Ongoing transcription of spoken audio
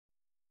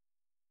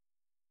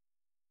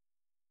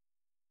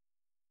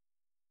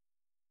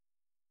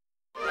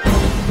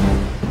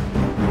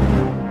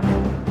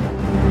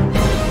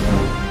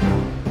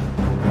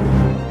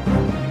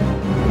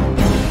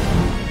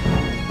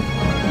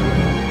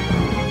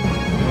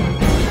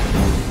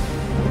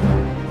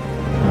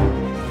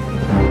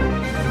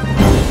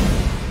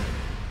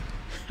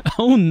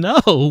Oh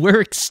no, we're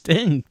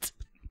extinct.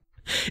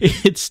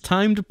 It's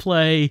time to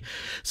play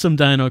some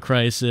Dino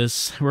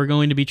Crisis. We're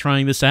going to be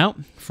trying this out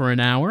for an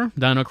hour.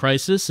 Dino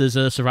Crisis is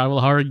a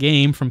survival horror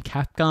game from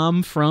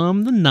Capcom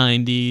from the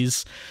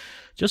 90s.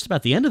 Just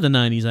about the end of the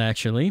 90s,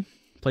 actually.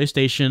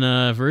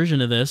 PlayStation version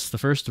of this,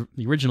 the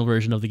original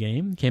version of the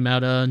game, came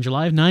out in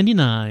July of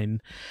 99.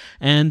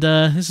 And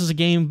this is a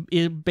game,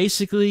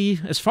 basically,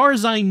 as far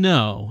as I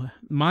know,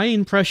 my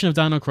impression of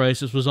Dino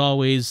Crisis was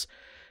always,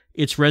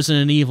 it's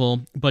Resident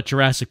Evil, but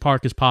Jurassic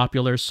Park is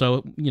popular,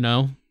 so,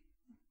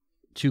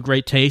 two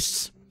great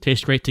tastes,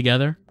 taste great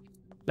together.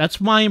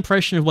 That's my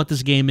impression of what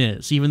this game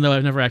is, even though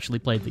I've never actually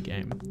played the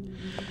game.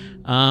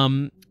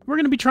 We're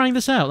going to be trying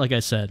this out, like I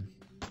said.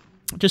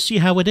 Just see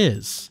how it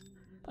is.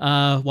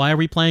 Why are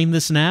we playing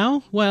this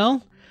now?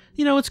 Well,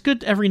 it's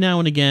good every now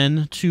and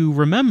again to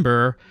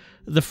remember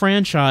the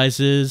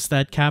franchises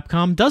that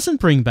Capcom doesn't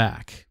bring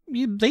back.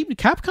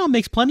 Capcom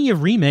makes plenty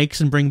of remakes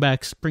and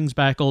brings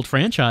back old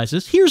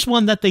franchises. Here's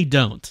one that they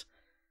don't.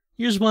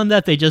 Here's one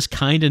that they just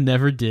kind of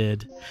never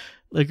did.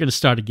 They're going to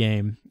start a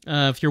game.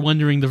 If you're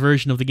wondering, the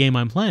version of the game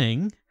I'm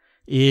playing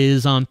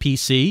is on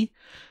PC.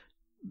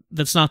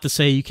 That's not to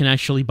say you can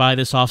actually buy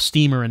this off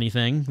Steam or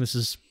anything. This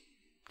is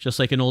just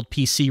like an old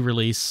PC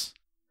release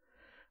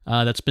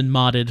that's been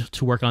modded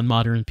to work on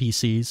modern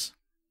PCs.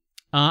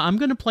 I'm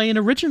going to play an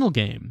original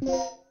game.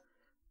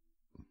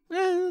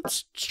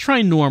 Let's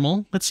try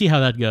normal. Let's see how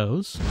that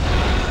goes.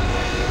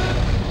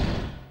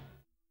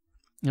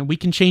 And we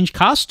can change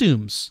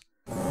costumes.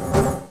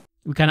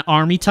 We kind of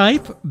army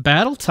type,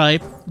 battle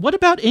type. What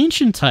about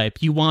ancient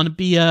type? You want to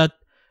be a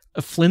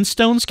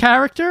Flintstones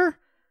character?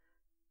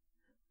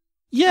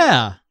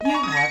 Yeah. You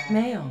have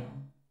mail.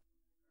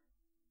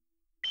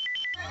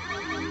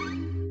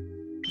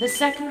 The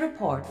second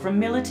report from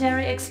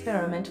Military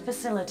Experiment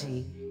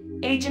Facility.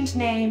 Agent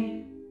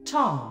name,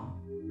 Tom.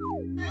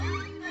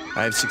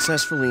 I have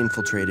successfully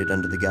infiltrated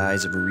under the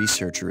guise of a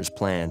researcher as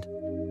planned.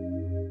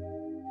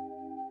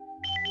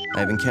 I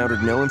have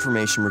encountered no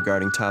information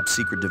regarding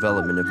top-secret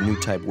development of new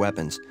type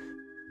weapons,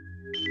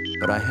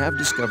 but I have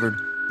discovered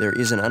there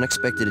is an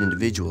unexpected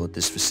individual at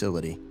this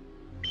facility.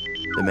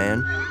 The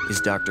man is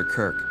Dr.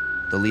 Kirk,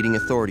 the leading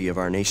authority of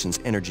our nation's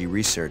energy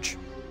research.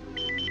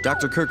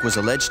 Dr. Kirk was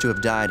alleged to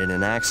have died in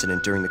an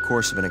accident during the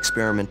course of an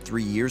experiment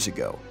 3 years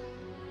ago.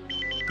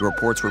 The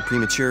reports were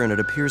premature, and it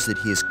appears that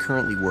he is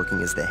currently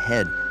working as the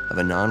head of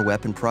a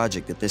non-weapon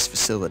project at this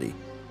facility.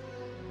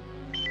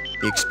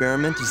 The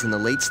experiment is in the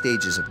late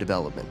stages of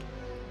development.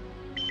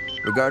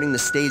 Regarding the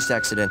staged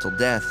accidental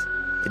death,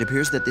 it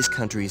appears that this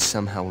country is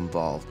somehow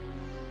involved,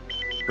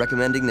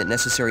 recommending that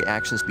necessary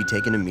actions be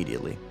taken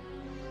immediately.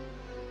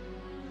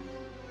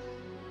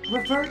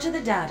 Refer to the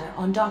data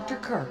on Dr.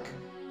 Kirk.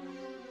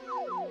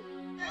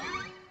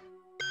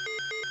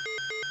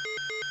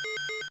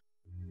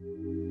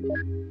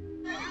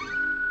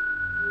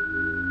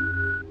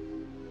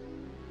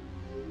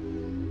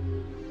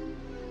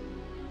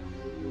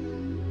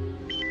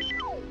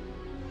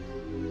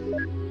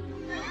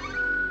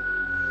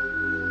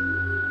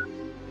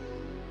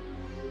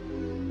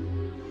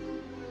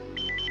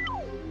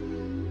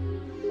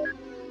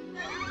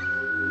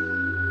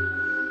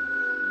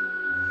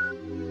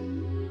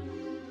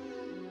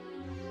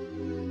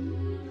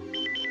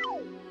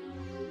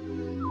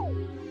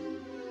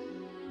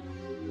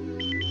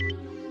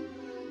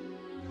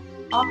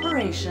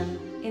 Operation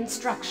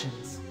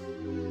instructions.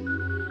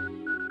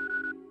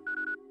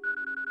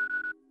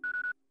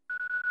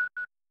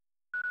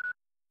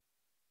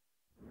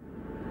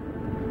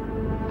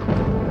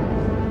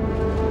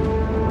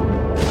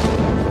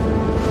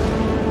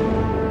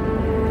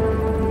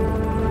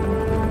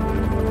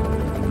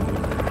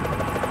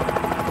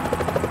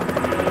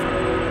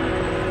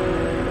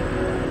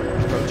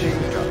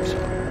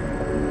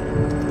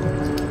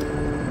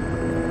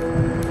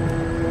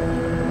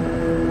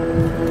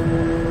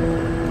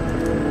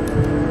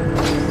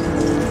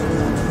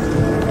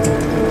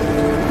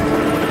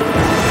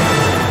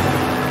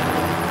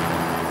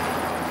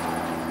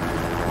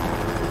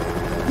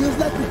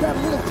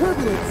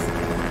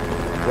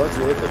 Once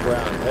you hit the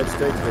ground, head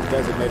straight to the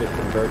designated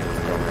convergence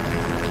point.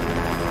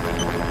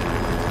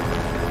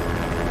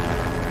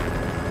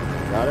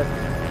 Got it?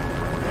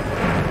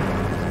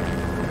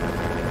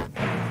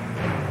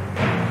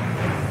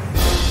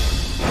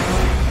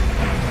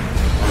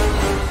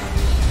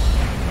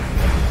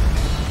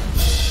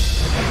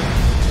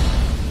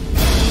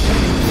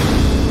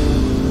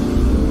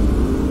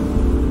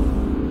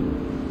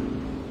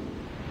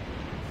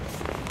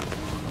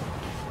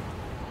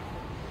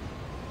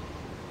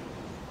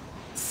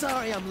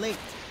 Sorry I'm late.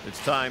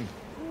 It's time.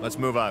 Let's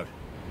move out.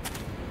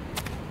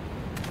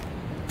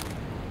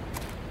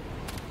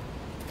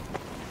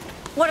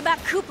 What about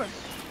Cooper?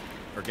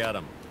 Forget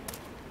him.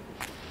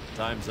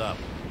 Time's up.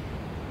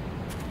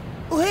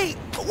 Wait!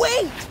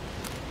 Wait!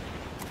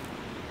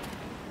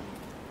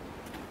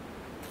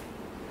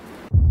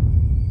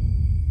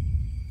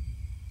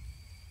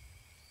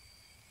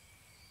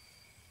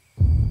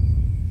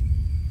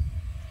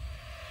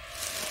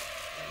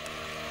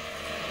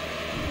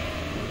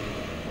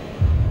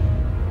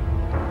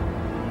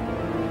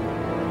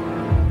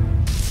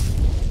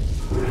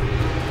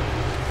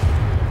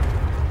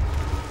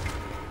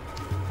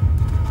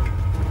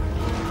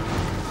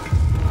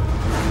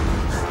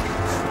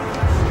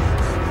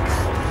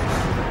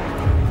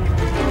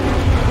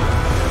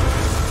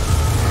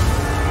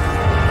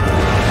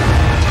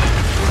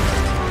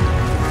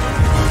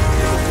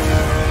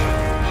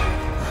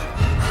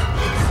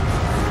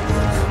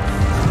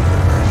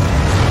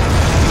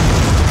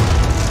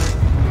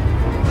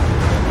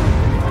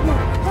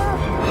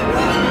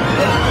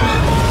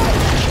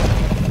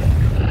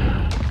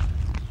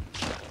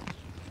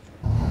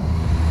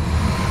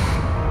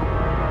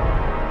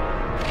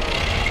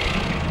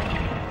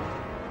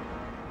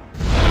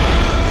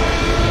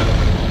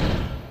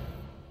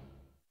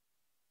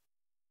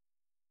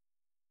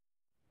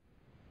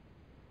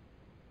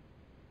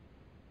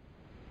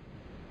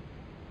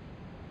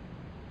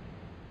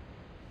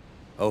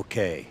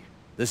 Okay,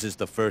 this is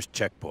the first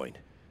checkpoint.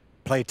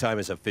 Playtime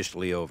is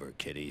officially over,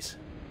 kiddies.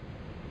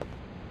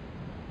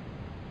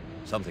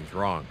 Something's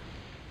wrong.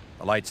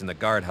 The lights in the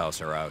guardhouse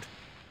are out.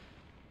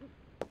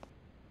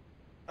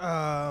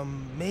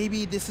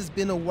 Maybe this has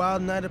been a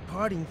wild night of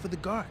partying for the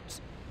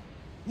guards.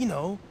 You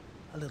know,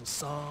 a little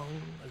song,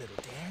 a little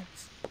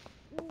dance.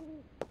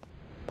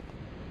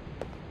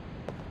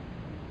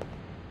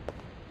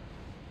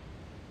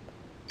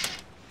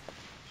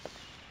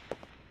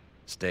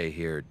 Stay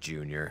here,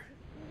 Junior.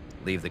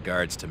 Leave the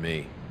guards to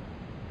me.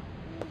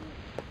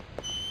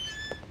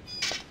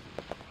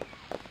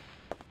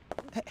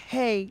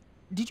 Hey,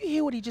 did you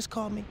hear what he just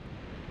called me?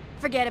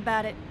 Forget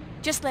about it.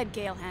 Just let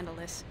Gale handle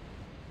this.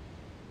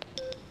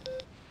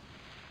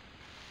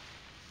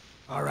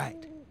 All right,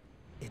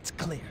 it's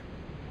clear.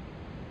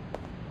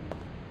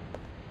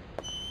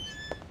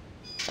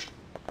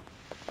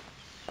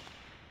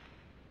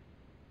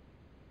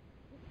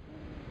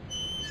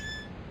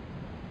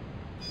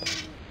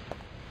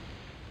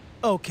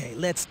 Okay,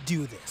 let's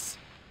do this.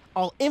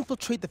 I'll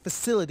infiltrate the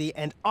facility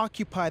and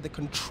occupy the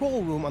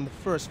control room on the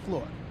first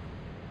floor.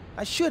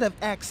 I should have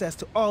access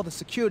to all the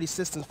security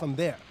systems from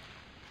there.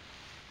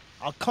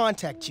 I'll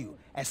contact you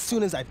as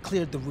soon as I've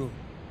cleared the room.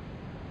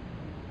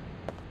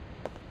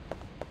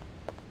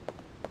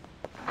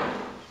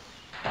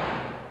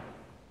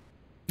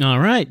 All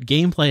right,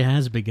 gameplay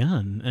has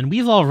begun, and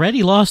we've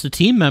already lost a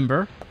team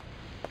member.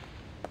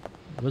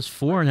 It was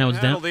 4, and now it's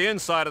down. Handle the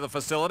inside of the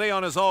facility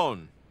on his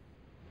own.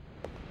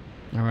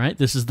 All right,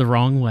 this is the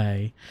wrong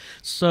way.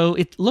 So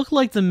it looked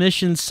like the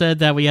mission said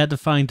that we had to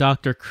find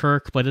Dr.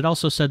 Kirk, but it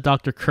also said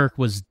Dr. Kirk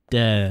was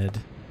dead.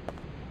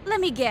 Let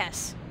me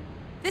guess.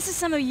 This is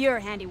some of your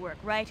handiwork,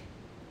 right?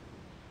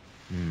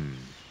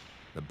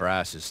 The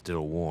brass is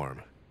still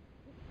warm.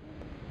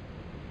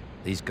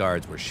 These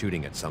guards were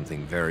shooting at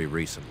something very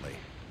recently.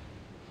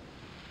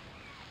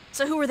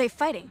 So who were they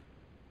fighting?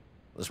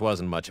 This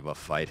wasn't much of a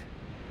fight.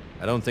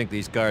 I don't think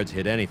these guards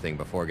hit anything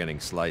before getting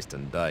sliced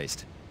and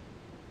diced.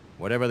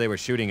 Whatever they were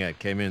shooting at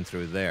came in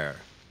through there,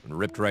 and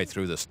ripped right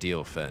through the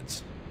steel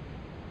fence.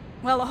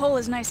 Well, the hole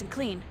is nice and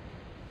clean.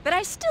 But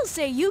I still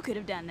say you could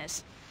have done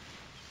this.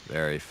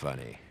 Very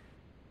funny.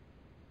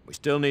 We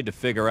still need to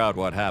figure out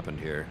what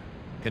happened here.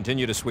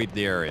 Continue to sweep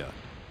the area.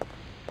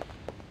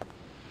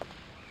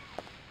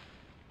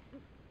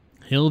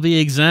 He'll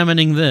be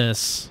examining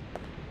this.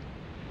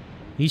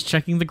 He's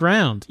checking the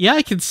ground. Yeah,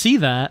 I can see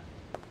that.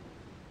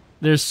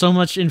 There's so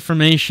much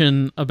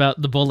information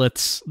about the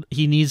bullets.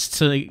 He needs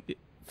to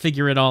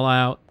figure it all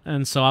out,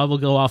 and so I will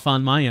go off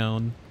on my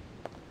own.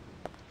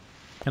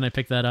 Can I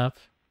pick that up?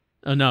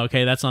 Oh, no,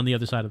 okay, that's on the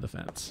other side of the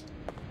fence.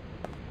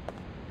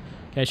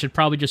 Okay, I should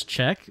probably just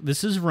check.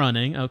 This is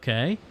running,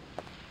 okay.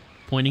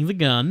 Pointing the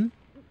gun.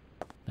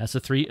 That's a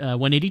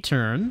 180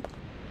 turn.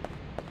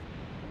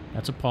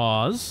 That's a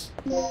pause.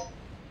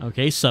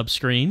 Okay,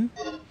 subscreen.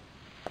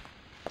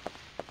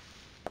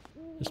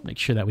 Just make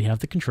sure that we have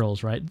the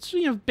controls right. It's,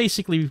 you know,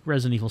 basically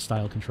Resident Evil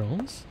style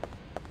controls.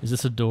 Is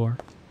this a door?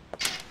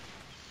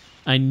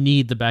 I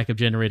need the backup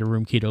generator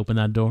room key to open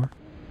that door.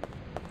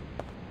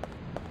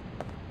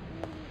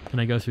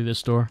 Can I go through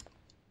this door?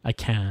 I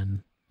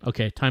can.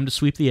 Okay, time to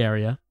sweep the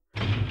area.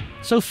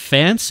 So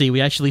fancy, we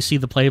actually see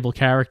the playable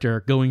character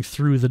going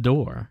through the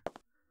door.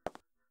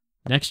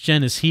 Next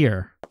gen is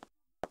here.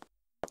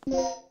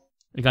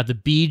 I got the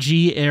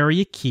BG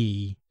area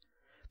key.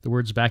 The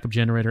words backup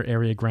generator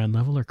area ground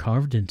level are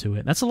carved into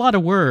it. That's a lot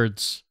of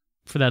words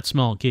for that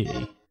small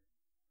key.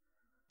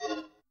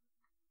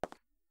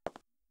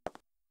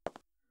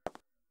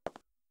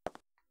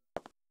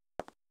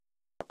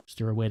 Is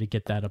there a way to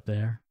get that up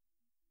there?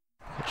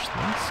 Push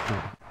this?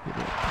 Good.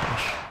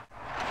 Push.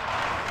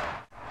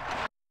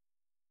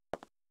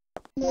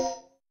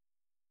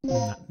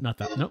 Not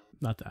that. Nope,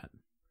 not that.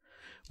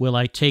 Will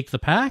I take the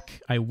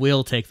pack? I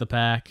will take the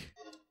pack.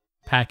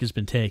 Pack has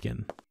been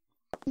taken.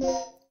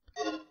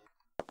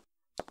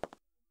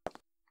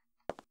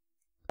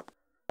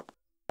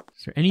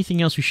 Is there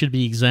anything else we should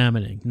be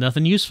examining?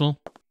 Nothing useful.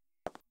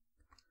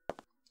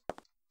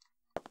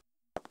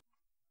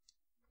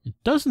 It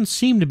doesn't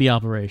seem to be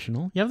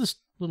operational. You have this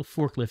little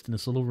forklift in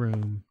this little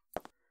room.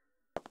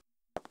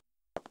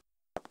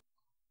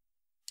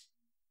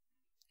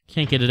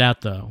 Can't get it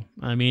out, though.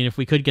 I mean, if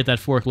we could get that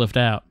forklift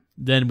out,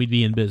 then we'd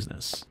be in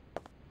business.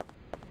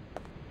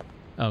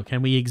 Oh,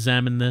 can we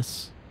examine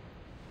this?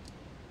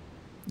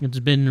 It's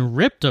been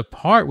ripped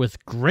apart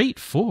with great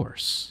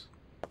force.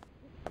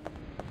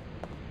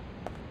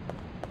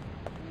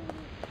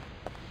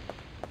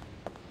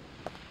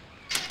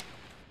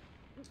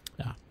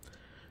 Ah,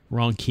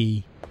 wrong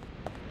key.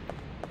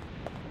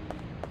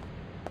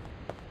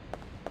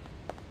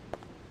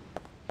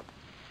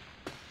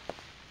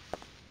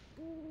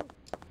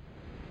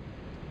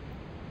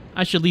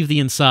 I should leave the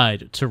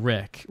inside to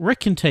Rick. Rick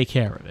can take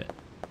care of it.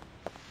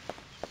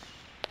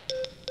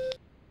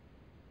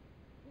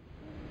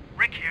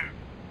 Rick here.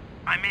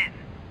 I'm in.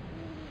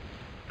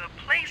 The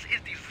place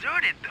is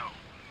deserted, though.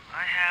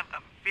 I have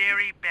a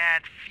very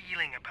bad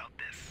feeling about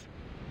this.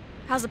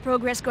 How's the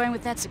progress going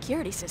with that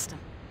security system?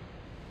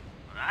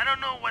 don't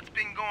know what's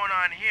been going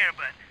on here,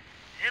 but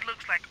it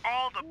looks like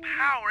all the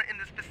power in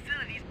this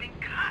facility's been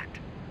cut.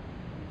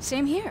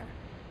 Same here.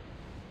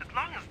 As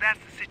long as that's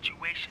the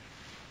situation,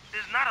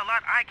 there's not a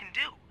lot I can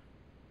do.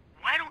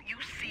 Why don't you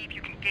see if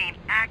you can gain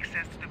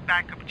access to the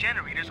backup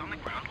generators on the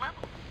ground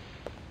level?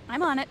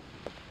 I'm on it.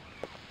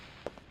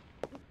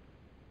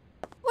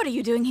 What are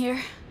you doing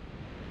here?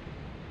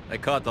 I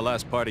caught the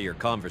last part of your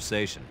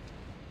conversation.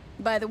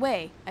 By the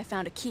way, I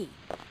found a key.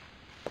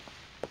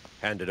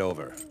 Hand it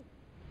over.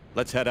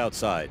 Let's head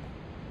outside.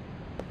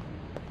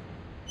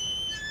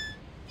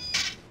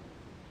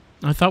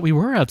 I thought we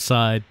were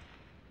outside.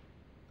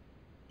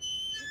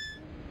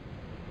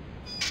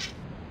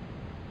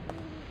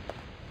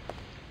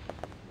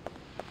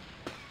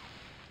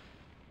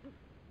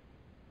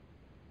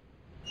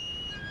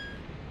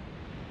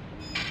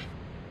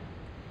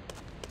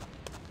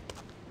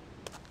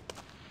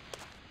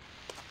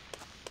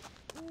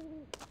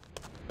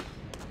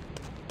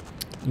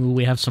 Ooh,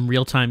 we have some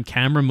real-time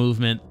camera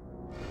movement.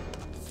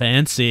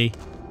 Fancy.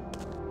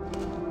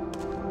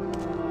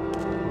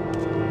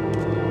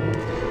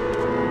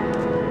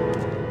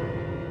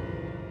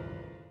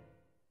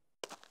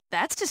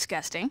 That's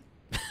disgusting.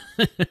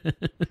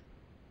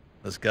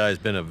 This guy's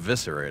been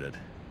eviscerated.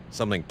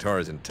 Something tore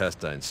his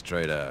intestines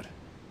straight out.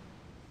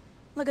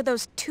 Look at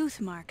those tooth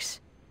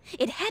marks.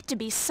 It had to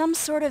be some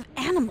sort of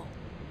animal.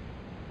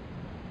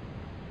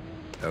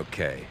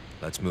 Okay,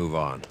 let's move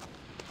on.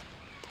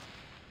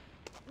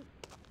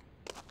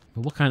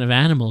 But what kind of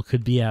animal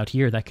could be out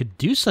here that could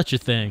do such a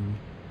thing?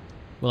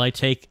 Will I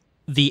take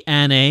the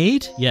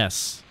anade?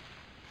 Yes.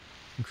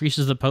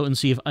 Increases the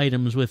potency of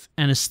items with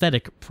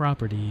anesthetic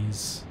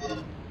properties.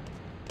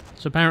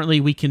 So apparently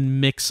we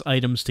can mix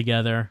items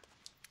together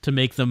to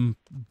make them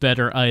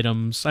better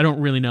items. I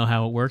don't really know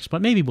how it works,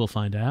 but maybe we'll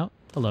find out.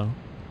 Hello.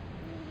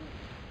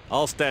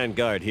 I'll stand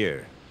guard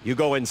here. You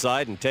go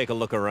inside and take a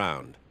look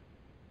around.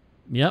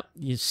 Yep,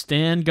 you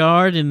stand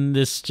guard in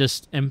this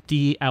just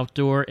empty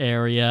outdoor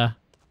area.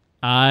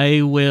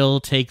 I will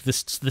take the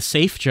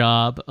safe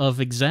job of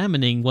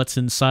examining what's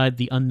inside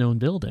the unknown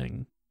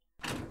building.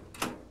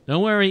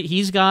 Don't worry,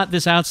 he's got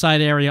this outside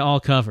area all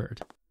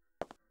covered.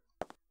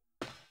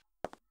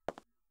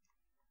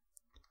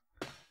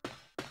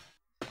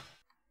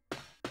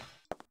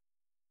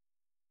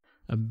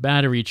 A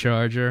battery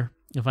charger.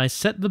 If I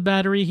set the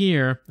battery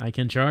here, I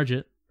can charge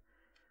it.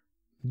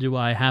 Do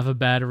I have a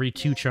battery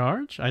to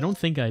charge? I don't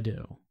think I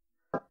do.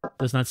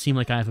 Does not seem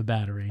like I have a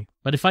battery.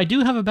 But if I do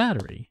have a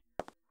battery...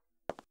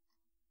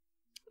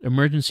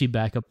 Emergency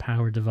backup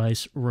power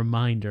device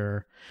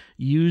reminder.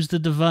 Use the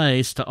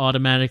device to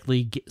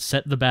automatically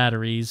set the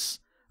batteries.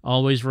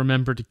 Always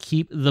remember to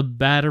keep the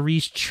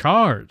batteries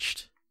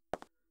charged.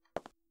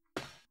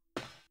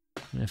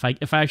 If I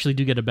actually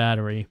do get a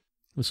battery,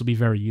 this will be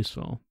very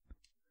useful.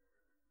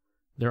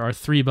 There are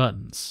 3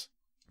 buttons.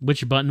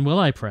 Which button will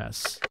I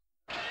press?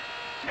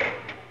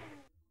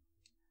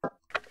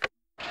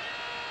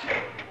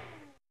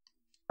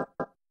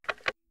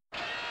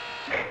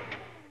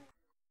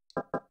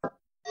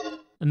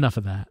 Enough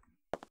of that.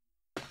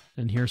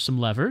 And here's some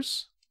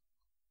levers.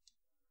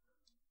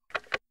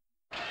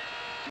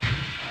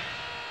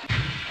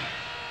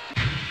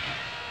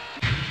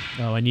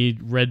 Oh, I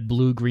need red,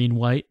 blue, green,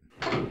 white.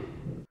 All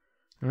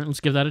right, let's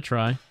give that a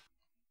try.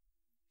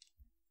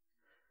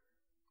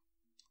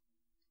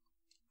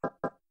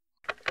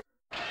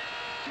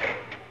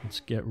 Let's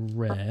get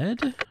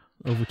red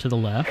over to the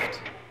left.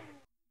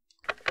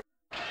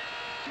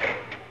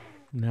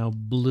 Now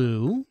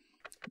blue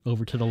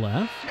over to the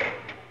left.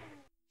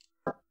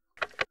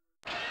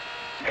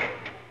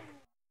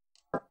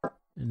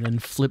 And then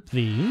flip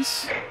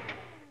these.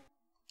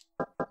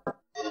 All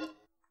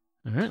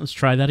right, let's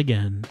try that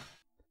again.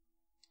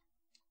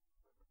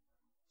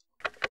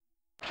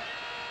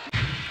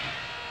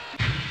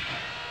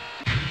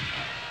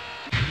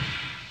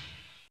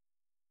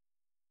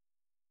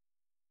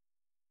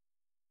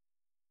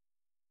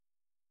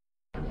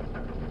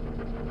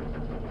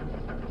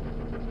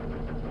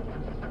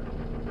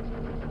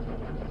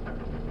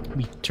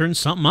 We turned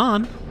something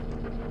on.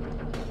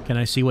 Can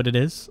I see what it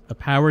is? A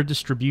power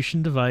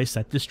distribution device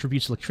that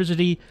distributes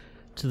electricity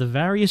to the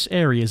various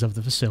areas of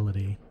the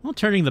facility. Well,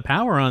 turning the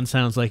power on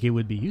sounds like it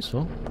would be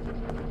useful.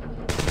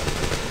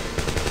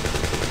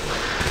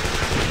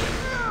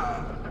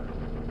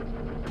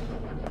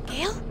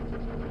 Gale?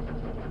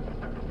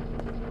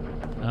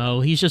 Oh,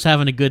 he's just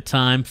having a good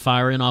time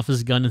firing off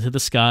his gun into the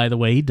sky the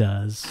way he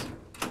does.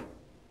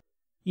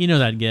 You know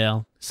that,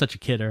 Gale. Such a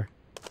kidder.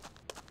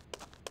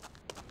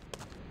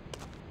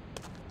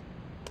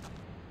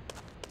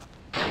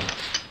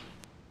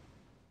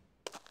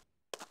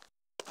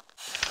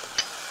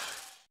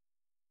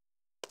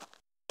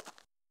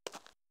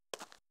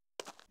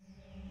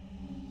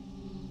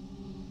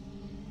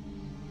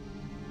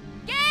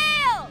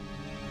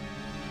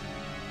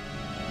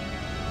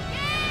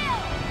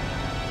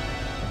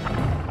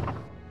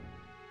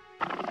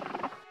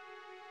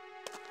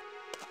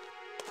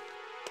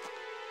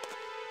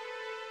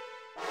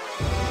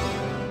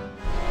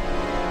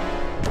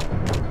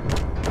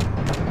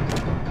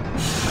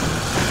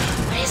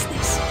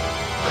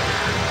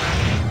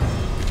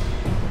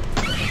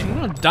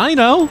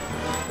 Dino!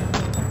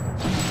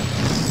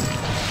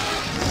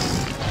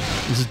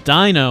 This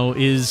Dino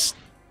is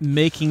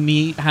making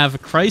me have a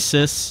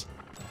crisis.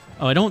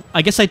 Oh,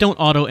 I guess I don't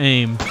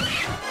auto-aim.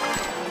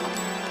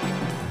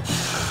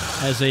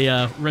 As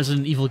a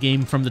Resident Evil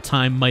game from the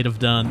time might have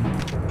done.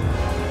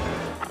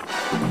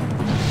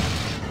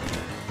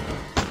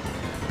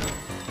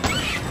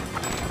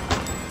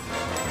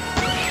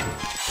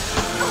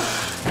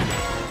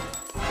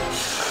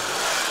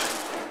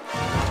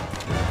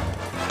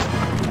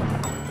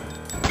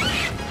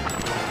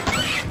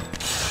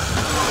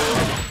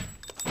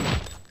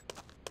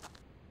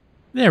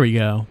 There we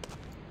go.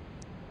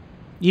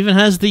 Even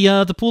has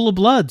the pool of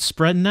blood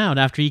spreading out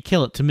after you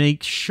kill it to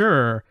make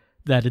sure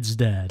that it's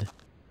dead.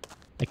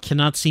 I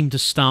cannot seem to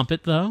stomp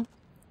it, though.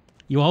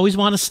 You always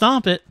want to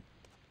stomp it,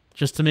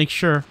 just to make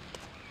sure.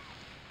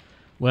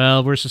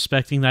 Well, we're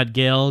suspecting that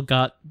Gale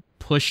got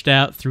pushed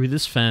out through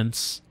this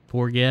fence.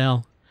 Poor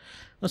Gale.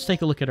 Let's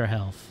take a look at our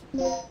health.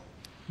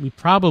 We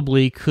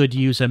probably could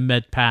use a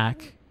med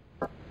pack.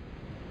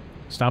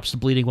 Stops the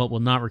bleeding while it will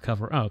not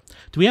recover. Oh,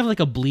 do we have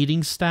like a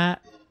bleeding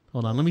stat?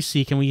 Hold on, let me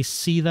see. Can we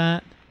see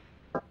that?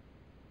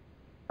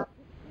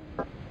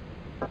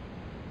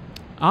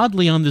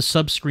 Oddly, on this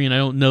subscreen, I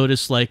don't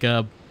notice like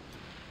a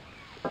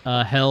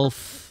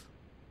health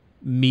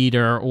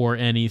meter or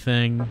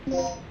anything.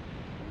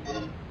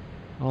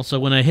 Also,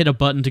 when I hit a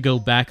button to go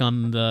back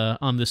on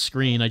the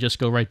screen, I just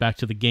go right back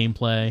to the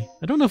gameplay.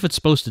 I don't know if it's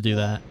supposed to do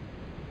that.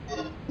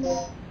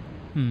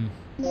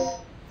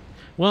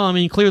 Well, I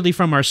mean, clearly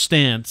from our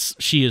stance,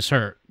 she is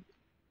hurt.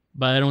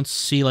 But I don't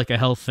see like a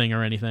health thing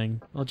or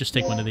anything. I'll just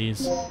take one of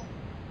these.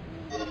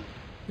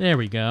 There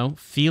we go.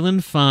 Feeling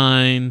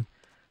fine.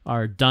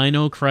 Our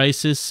Dino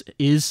Crisis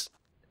is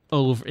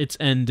over. It's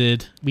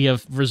ended. We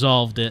have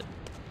resolved it.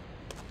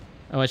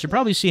 Oh, I should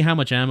probably see how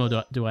much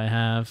ammo do I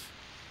have.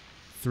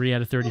 3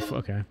 out of 34.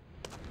 Okay.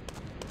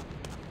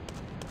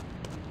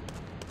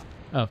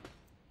 Oh.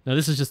 No,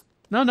 this is just...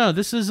 No,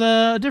 this is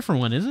a different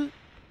one, is it?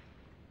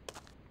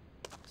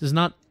 This is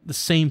not the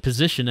same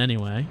position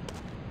anyway.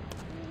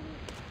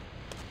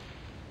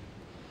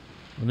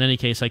 In any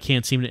case, I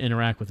can't seem to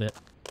interact with it.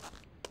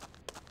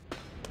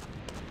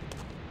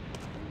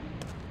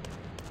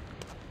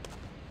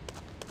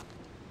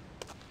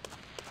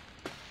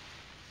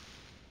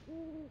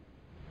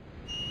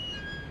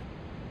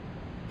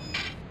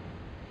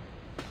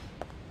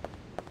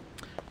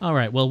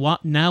 Alright, well,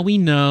 now we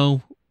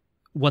know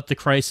what the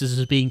crisis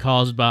is being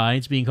caused by.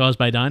 It's being caused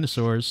by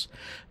dinosaurs.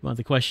 Well,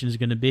 the question is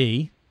going to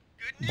be...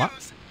 Good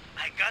news!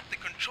 I got the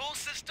control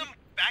system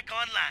back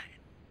online.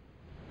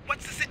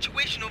 What's the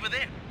situation over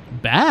there?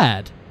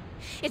 Bad.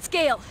 It's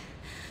Gale.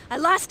 I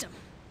lost him.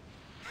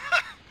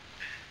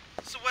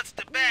 So what's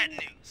the bad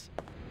news?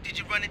 Did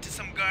you run into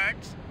some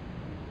guards?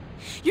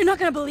 You're not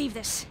gonna believe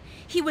this.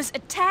 He was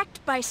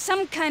attacked by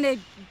some kind of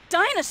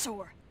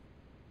dinosaur.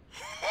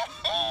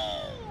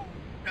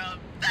 Now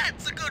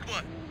that's a good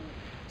one.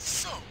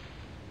 So,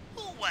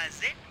 who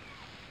was it?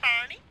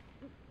 Barney?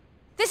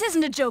 This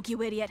isn't a joke,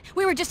 you idiot.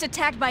 We were just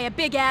attacked by a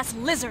big-ass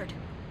lizard.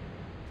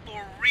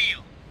 For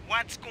real?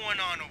 What's going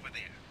on over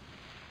there?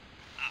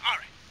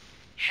 Alright.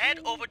 Head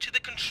over to the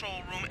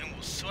control room and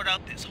we'll sort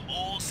out this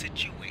whole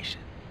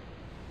situation.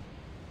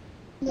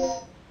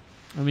 I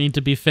mean,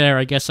 to be fair,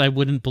 I guess I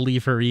wouldn't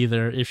believe her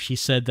either if she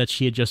said that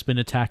she had just been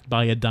attacked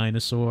by a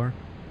dinosaur.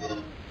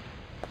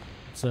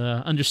 It's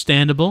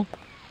understandable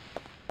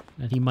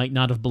that he might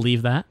not have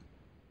believed that.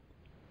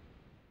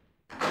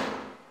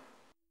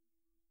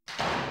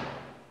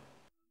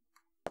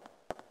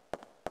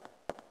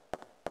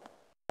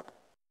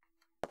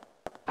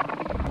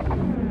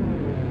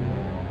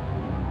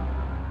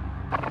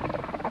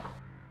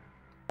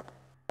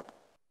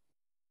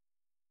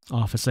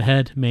 Office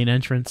ahead, main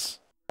entrance.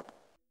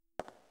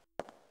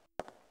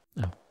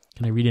 Oh,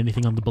 can I read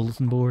anything on the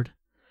bulletin board?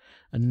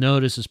 A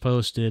notice is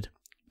posted.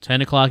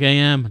 10 o'clock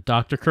a.m.,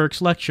 Dr.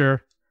 Kirk's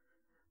lecture.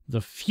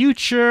 The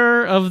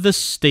future of the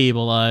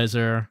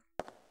stabilizer.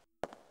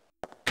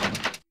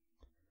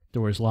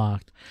 Door's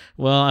locked.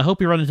 Well, I hope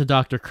you run into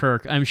Dr.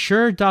 Kirk. I'm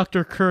sure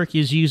Dr. Kirk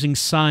is using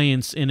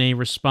science in a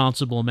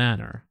responsible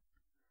manner.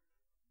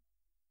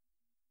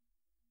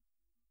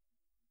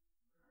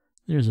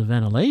 There's a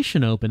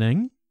ventilation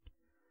opening.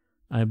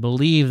 I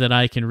believe that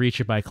I can reach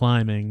it by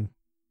climbing.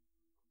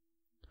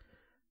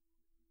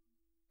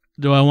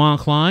 Do I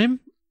want to climb?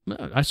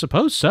 I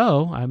suppose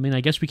so. I mean,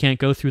 I guess we can't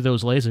go through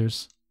those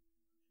lasers.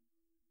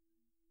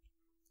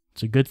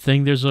 It's a good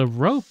thing there's a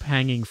rope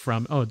hanging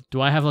from... Oh, do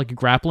I have like a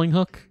grappling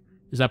hook?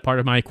 Is that part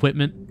of my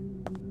equipment?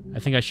 I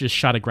think I should just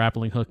shot a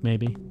grappling hook,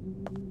 maybe.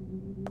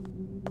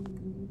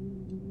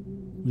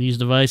 These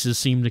devices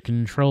seem to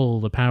control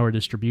the power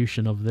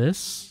distribution of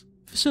this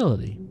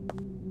facility.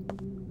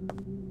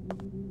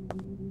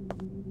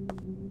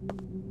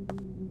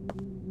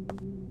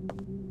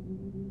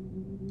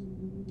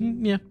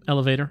 Yeah,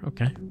 elevator,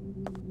 okay.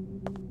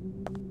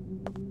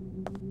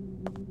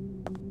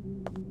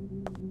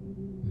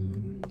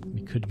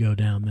 We could go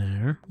down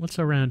there. What's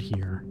around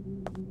here?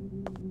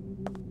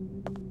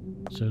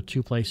 So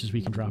 2 places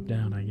we can drop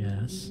down, I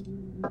guess.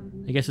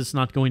 I guess it's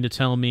not going to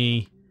tell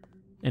me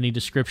any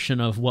description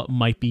of what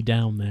might be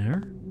down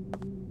there.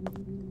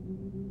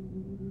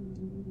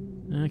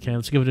 Okay,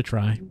 let's give it a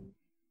try.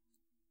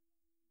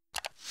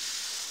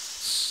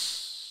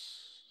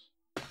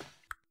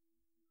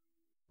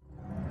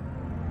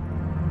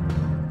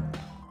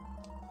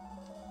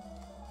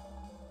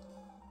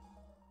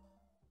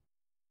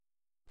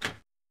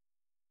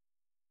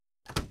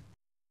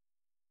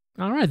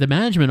 All right, the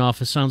management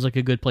office sounds like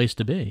a good place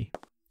to be.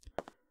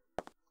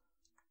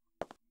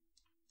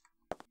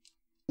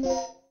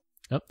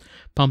 Oh,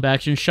 Pump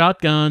Action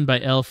Shotgun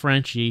by L.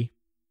 Frenchie.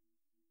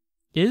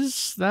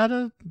 Is that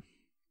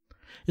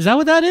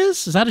what that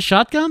is? Is that a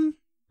shotgun?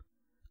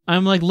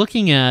 I'm like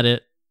looking at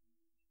it,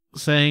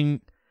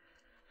 saying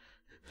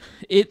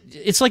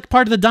it's like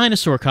part of the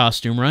dinosaur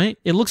costume, right?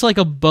 It looks like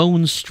a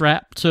bone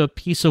strapped to a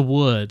piece of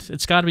wood.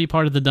 It's got to be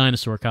part of the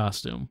dinosaur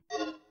costume,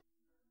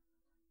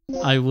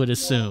 I would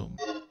assume.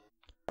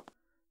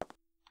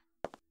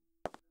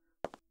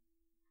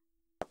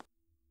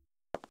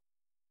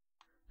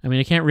 I mean,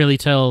 I can't really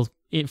tell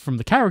it from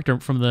the character,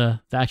 from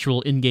the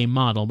actual in-game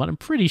model, but I'm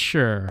pretty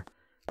sure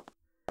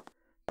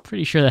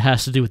that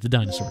has to do with the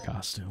dinosaur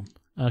costume.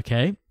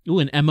 Okay. Ooh,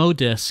 an MO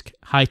disc.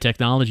 High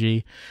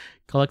technology.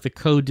 Collect the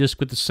code disc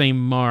with the same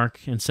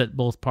mark and set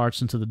both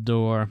parts into the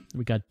door.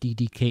 We got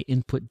DDK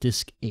input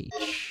disc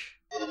H.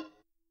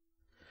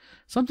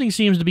 Something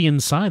seems to be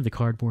inside the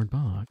cardboard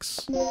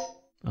box.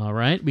 All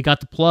right. We got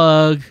the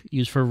plug,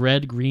 used for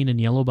red, green, and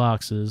yellow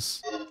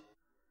boxes.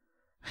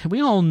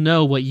 We all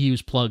know what you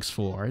use plugs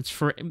for.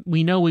 It's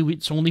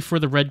only for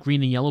the red,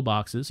 green, and yellow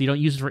boxes. You don't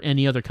use it for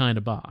any other kind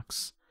of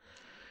box.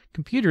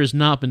 Computer has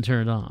not been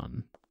turned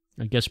on.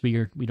 I guess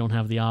we don't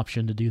have the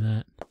option to do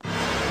that.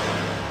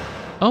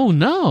 Oh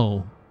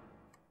no!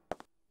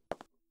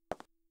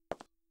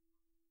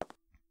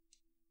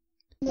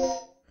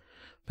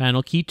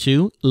 Panel key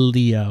 2,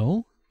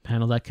 Leo.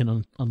 Panel that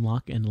can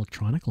unlock an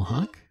electronic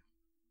lock.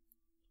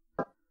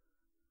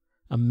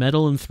 A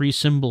medal and 3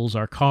 symbols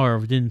are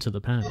carved into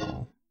the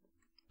panel.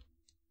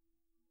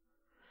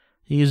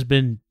 He has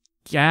been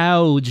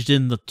gouged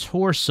in the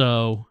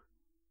torso.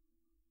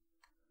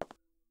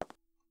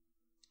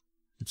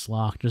 It's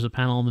locked. There's a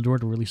panel on the door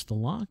to release the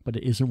lock, but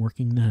it isn't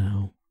working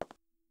now.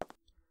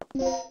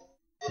 Oh,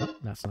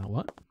 that's not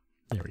what.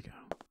 There we go.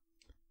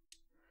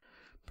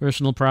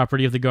 Personal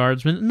property of the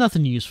guardsman.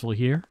 Nothing useful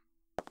here.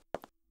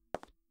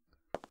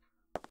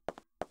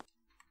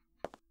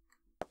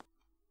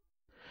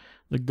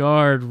 The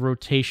guard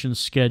rotation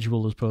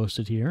schedule is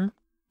posted here.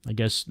 I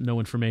guess no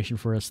information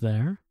for us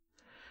there.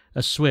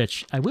 A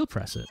switch. I will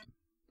press it.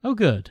 Oh,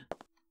 good.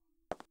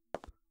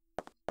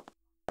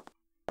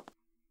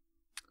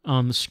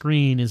 On the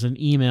screen is an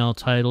email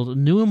titled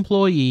New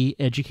Employee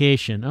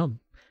Education. Oh,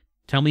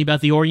 tell me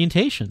about the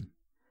orientation.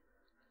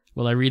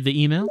 Will I read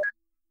the email?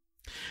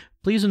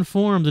 Please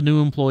inform the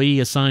new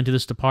employee assigned to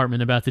this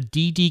department about the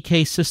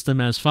DDK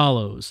system as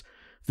follows.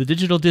 The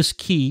Digital Disk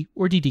Key,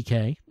 or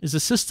DDK, is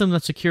a system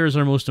that secures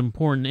our most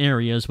important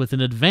areas with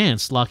an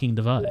advanced locking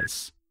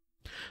device.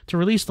 To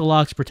release the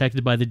locks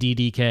protected by the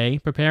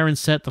DDK, prepare and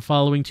set the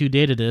following 2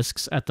 data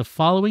disks at the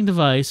following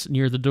device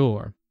near the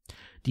door.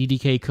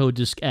 DDK Code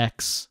Disk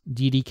X,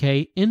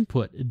 DDK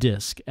Input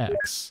Disk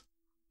X.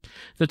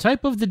 The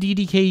type of the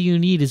DDK you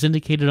need is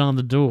indicated on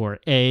the door,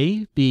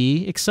 A,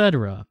 B,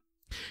 etc.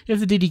 If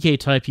the DDK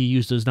type you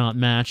use does not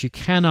match, you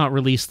cannot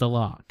release the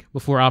lock.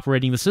 Before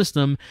operating the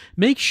system,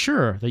 make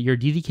sure that your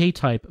DDK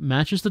type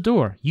matches the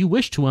door you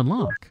wish to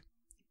unlock.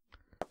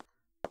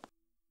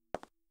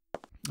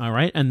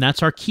 Alright, and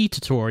that's our key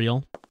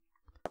tutorial.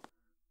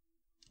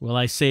 Will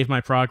I save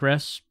my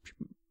progress?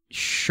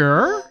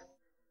 Sure.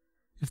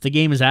 If the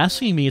game is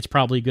asking me, it's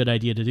probably a good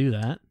idea to do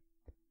that.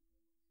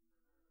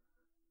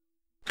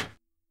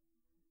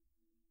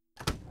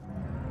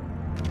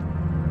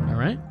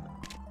 Alright.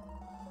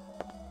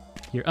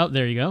 Here, oh,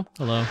 there you go.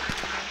 Hello.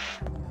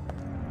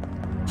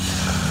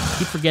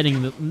 Keep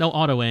forgetting the no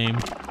auto aim.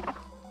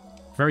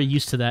 Very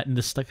used to that in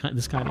this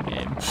kind of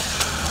game.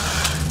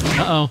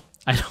 Uh-oh.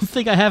 I don't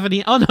think I have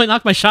any... Oh, no, I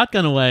knocked my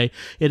shotgun away.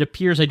 It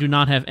appears I do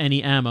not have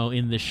any ammo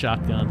in this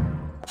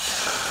shotgun.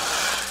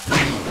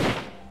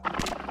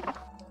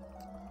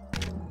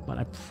 But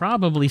I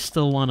probably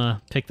still want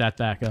to pick that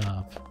back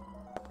up.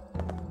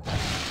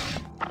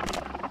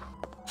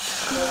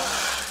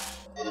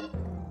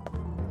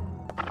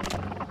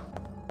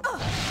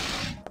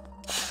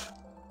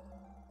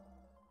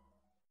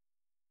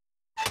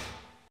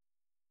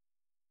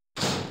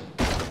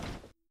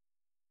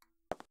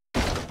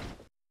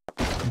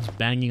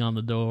 Banging on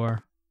the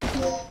door.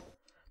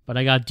 But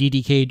I got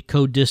DDK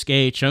Code Disk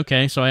H.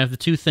 Okay, so I have the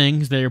 2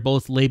 things. They're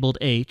both labeled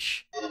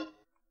H.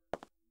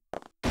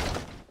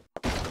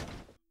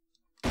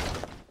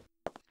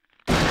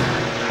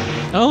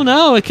 Oh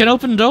no, it can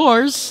open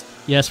doors!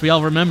 Yes, we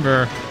all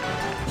remember.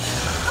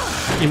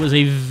 It was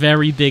a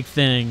very big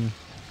thing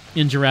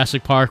in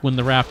Jurassic Park when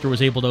the raptor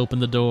was able to open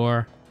the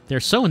door. They're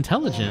so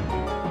intelligent.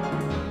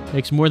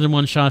 Takes more than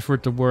 1 shot for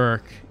it to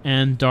work.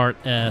 And Dart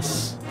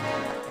S.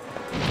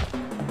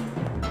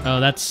 Oh,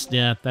 that's...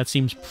 yeah, that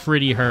seems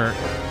pretty hurt.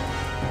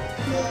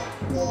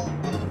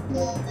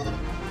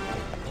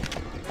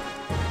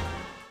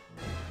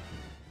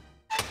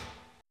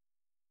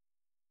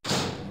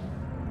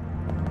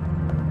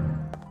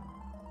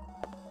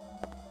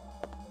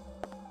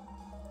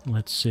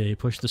 Let's see.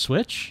 Push the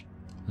switch.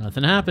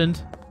 Nothing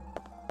happened.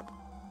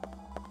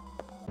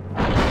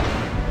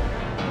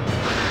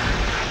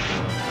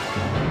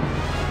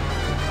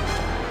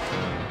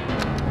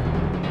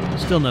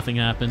 Still nothing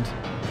happened.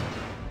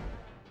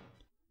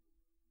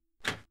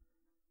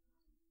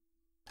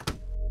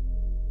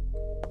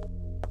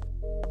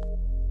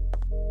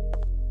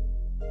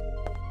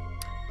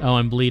 Oh,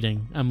 I'm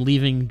bleeding. I'm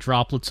leaving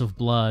droplets of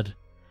blood.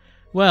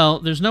 Well,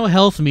 there's no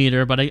health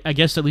meter, but I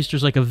guess at least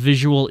there's like a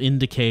visual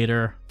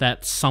indicator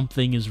that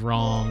something is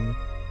wrong.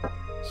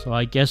 So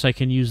I guess I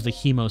can use the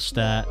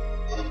hemostat.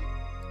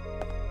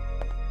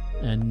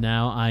 And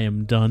now I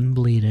am done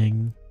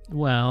bleeding.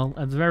 Well,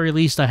 at the very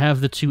least I have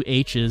the 2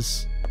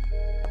 H's.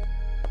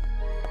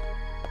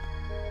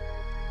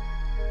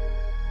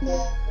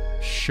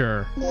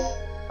 Sure.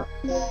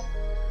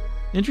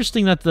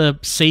 Interesting that the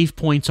save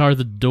points are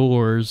the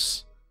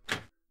doors.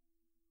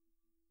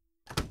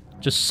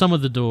 Just some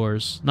of the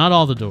doors. Not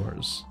all the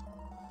doors.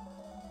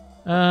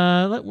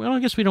 Well, I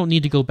guess we don't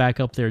need to go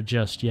back up there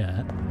just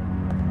yet.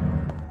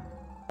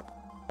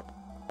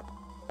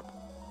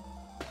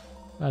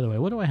 By the way,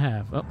 what do I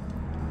have? Oh,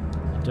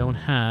 I don't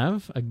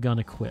have a gun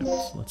equipped.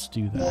 Let's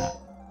do that.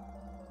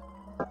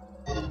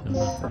 No,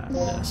 not that.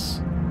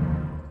 This.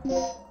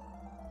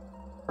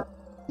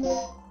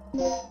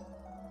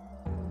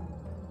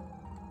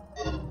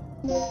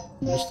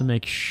 Just to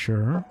make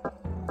sure.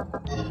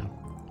 Yeah.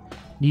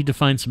 Need to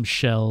find some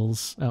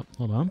shells. Oh,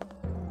 hold on.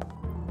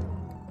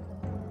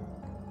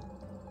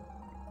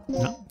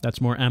 No,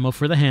 that's more ammo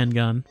for the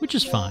handgun, which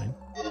is fine.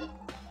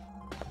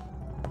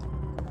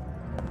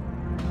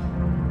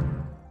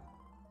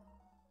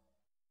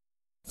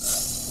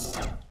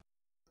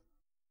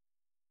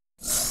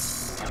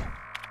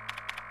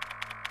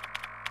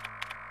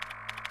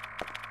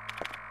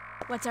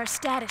 What's our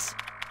status?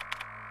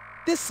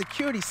 This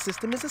security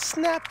system is a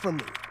snap for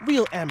me.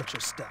 Real amateur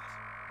stuff.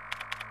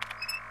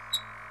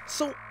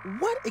 So,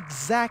 what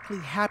exactly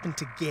happened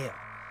to Gale?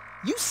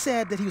 You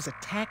said that he was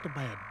attacked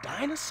by a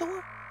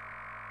dinosaur?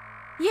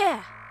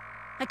 Yeah,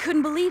 I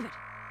couldn't believe it.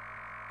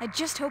 I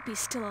just hope he's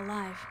still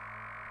alive.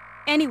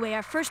 Anyway,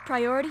 our first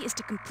priority is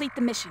to complete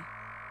the mission.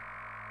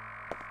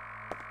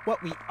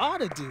 What we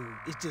ought to do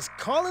is just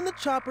call in the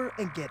chopper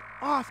and get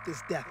off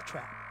this death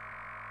trap.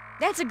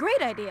 That's a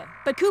great idea,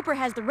 but Cooper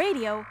has the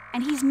radio,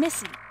 and he's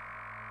missing.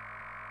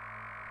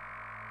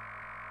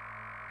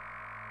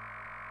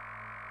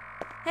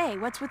 Hey,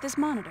 what's with this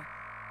monitor?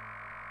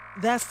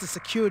 That's the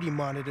security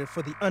monitor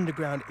for the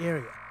underground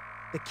area.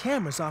 The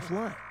camera's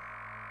offline.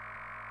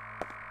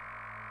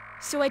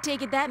 So I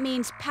take it that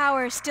means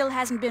power still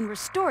hasn't been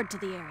restored to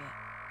the area.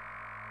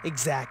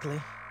 Exactly.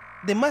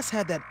 They must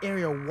have that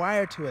area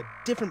wired to a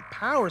different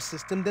power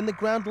system than the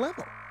ground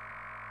level.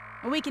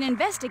 We can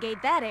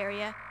investigate that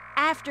area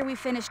after we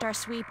finished our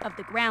sweep of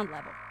the ground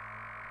level.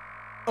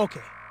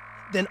 Okay,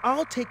 then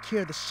I'll take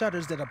care of the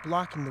shutters that are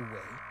blocking the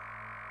way.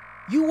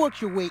 You work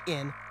your way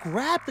in,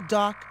 grab the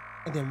dock,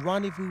 and then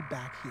rendezvous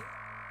back here.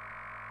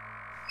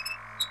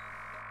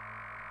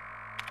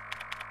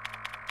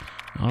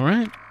 All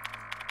right.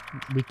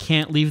 We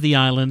can't leave the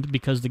island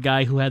because the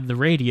guy who had the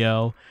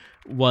radio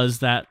was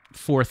that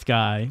 4th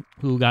guy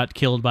who got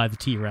killed by the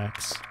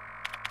T-Rex.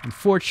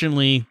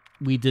 Unfortunately,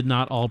 we did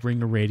not all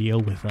bring a radio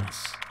with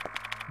us.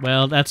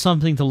 Well, that's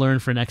something to learn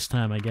for next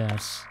time, I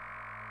guess.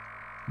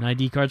 An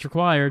ID card's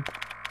required.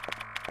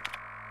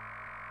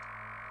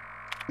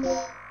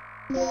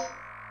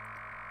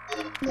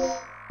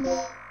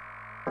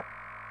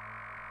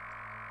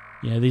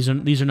 Yeah, these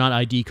are not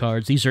ID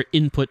cards. These are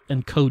input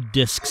and code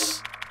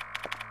discs.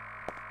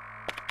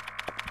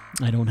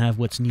 I don't have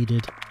what's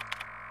needed.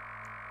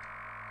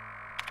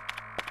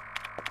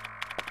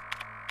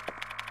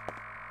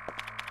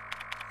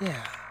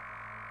 Yeah.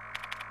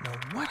 Now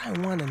what I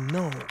want to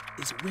know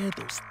is where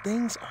those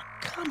things are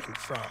coming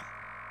from.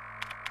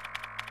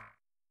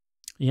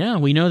 Yeah,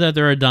 we know that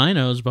there are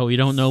dinos, but we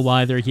don't know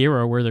why they're here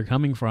or where they're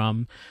coming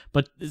from.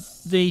 But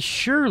they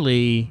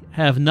surely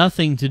have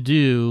nothing to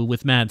do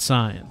with mad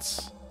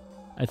science.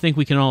 I think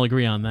we can all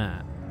agree on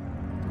that.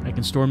 I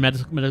can store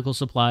medical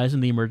supplies in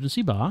the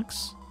emergency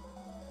box,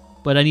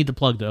 but I need the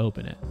plug to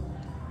open it.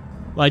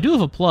 Well, I do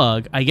have a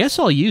plug. I guess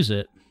I'll use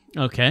it.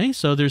 Okay,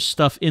 so there's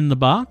stuff in the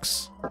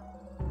box.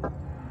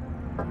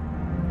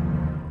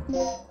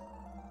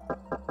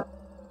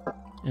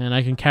 And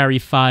I can carry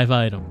 5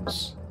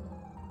 items.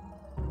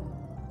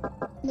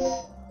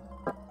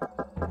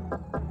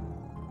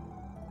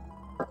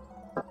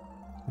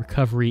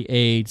 Recovery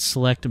aid.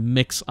 Select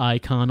mix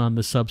icon on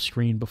the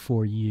subscreen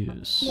before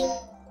use.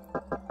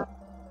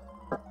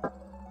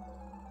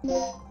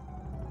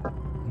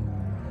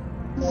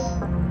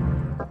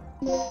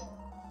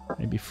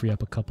 Maybe free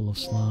up a couple of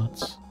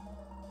slots.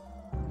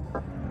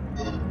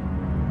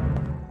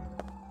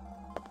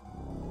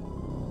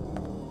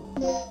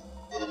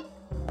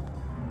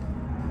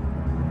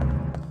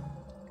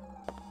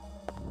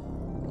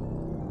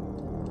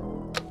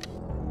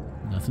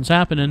 Nothing's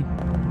happening.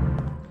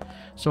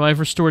 So I've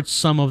restored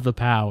some of the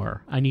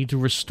power. I need to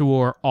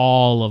restore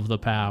all of the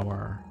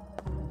power.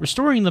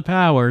 Restoring the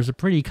power is a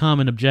pretty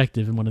common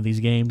objective in one of these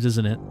games,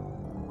 isn't it?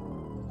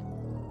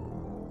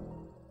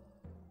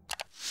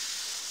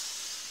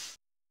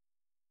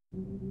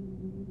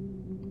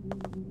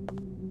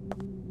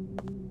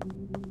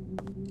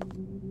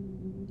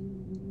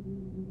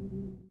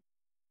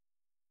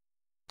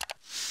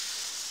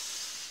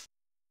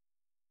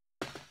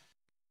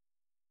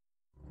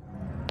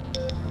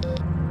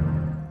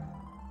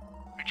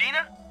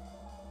 Regina,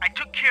 I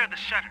took care of the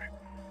shutter.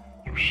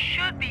 You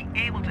should be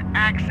able to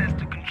access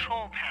the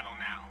control panel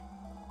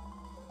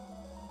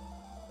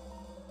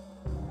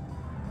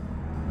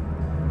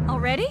now.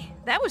 Already?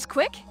 That was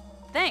quick.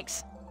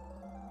 Thanks.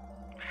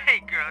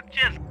 Hey girl,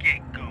 just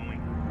get going.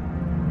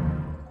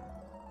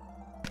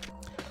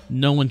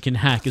 No one can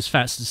hack as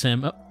fast as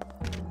him. Oh.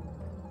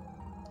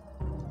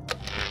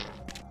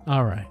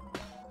 Alright.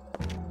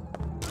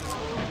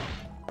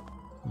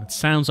 It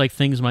sounds like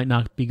things might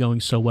not be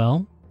going so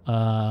well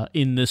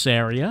in this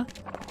area.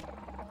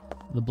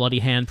 The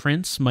bloody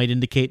handprints might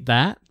indicate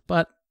that,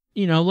 but,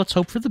 you know, let's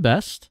hope for the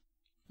best.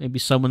 Maybe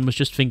someone was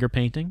just finger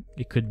painting.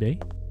 It could be.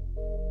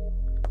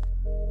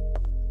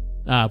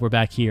 Ah, we're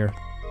back here.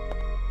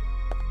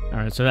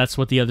 Alright, so that's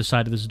what the other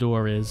side of this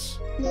door is.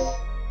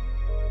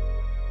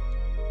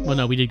 Well,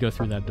 no, we did go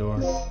through that door.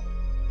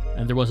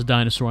 And there was a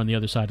dinosaur on the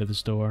other side of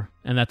this door.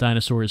 And that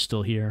dinosaur is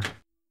still here.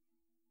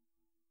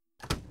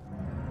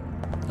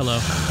 Hello.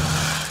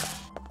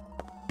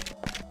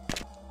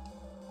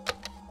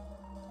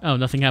 Oh,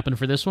 nothing happened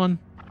for this one?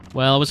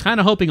 Well, I was kind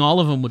of hoping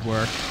all of them would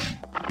work.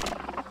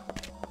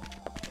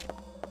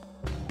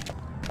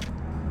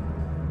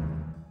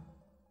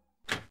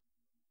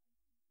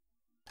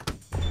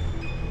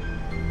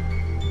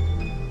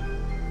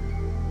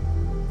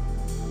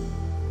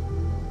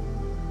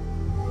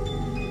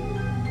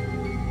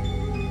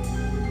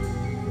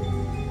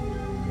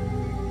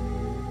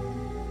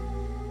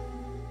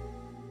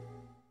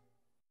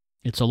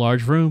 It's a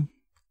large room.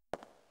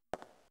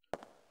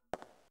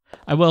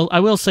 I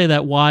will say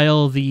that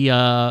while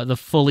the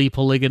fully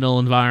polygonal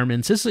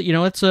environments is, you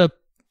know, it's an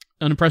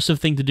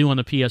impressive thing to do on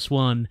a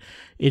PS1.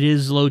 It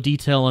is low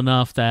detail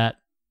enough that,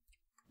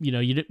 you know,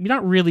 you're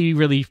not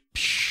really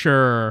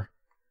sure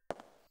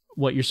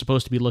what you're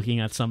supposed to be looking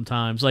at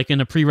sometimes. Like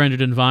in a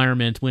pre-rendered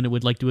environment, when it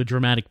would like do a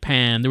dramatic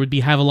pan, there would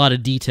have a lot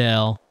of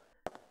detail,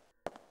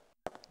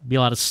 be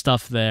a lot of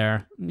stuff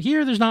there.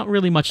 Here, there's not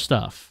really much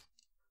stuff.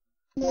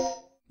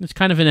 It's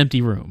kind of an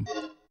empty room.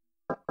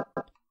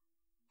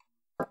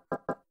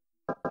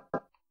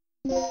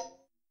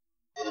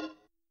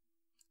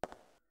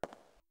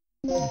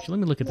 Actually, let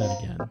me look at that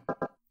again.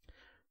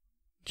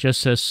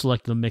 Just says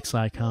select the mix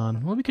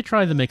icon. Well, we could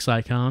try the mix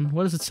icon.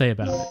 What does it say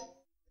about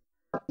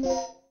it?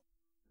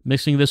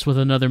 Mixing this with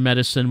another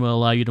medicine will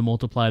allow you to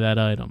multiply that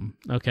item.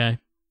 Okay.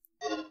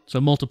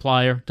 So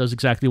multiplier does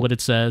exactly what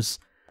it says.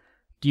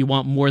 Do you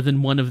want more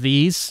than one of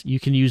these? You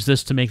can use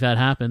this to make that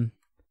happen.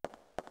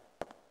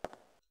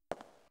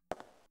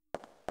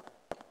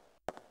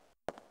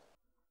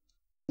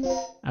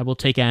 I will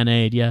take an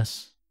aid,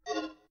 yes.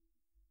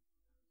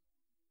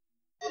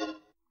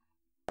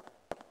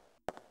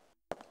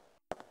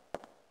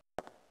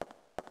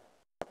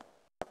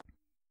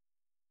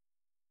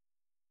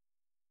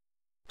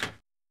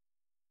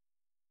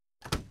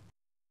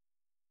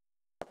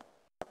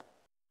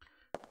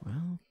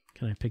 Well,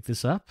 can I pick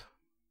this up?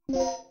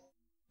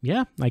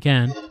 Yeah, I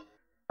can.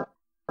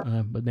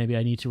 But maybe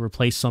I need to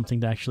replace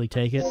something to actually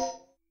take it.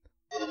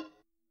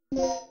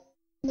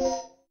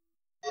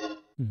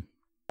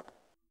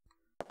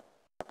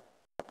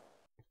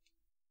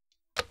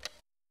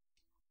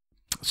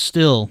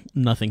 Still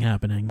nothing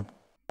happening.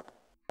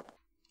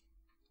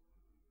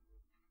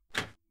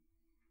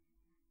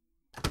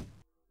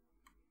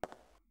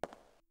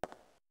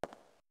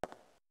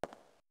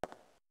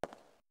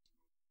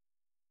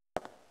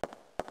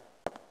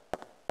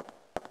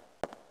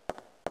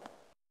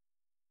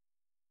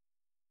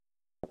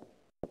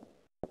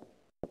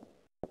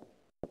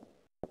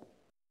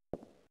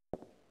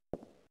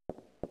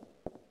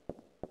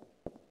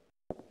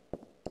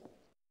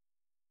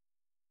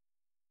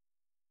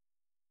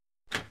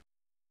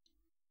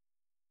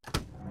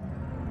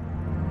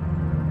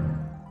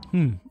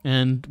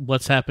 And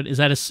what's happened? Is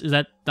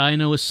that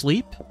dino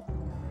asleep?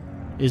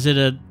 Is it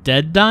a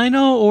dead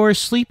dino or a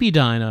sleepy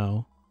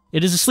dino?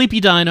 It is a sleepy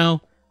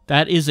dino.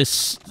 That is a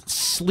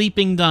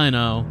sleeping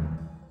dino.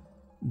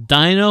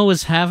 Dino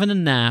was having a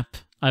nap.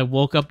 I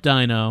woke up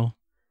Dino.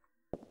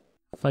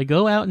 If I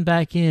go out and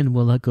back in,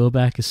 will it go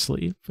back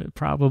asleep? It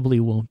probably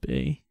won't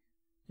be.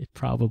 It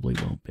probably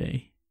won't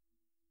be.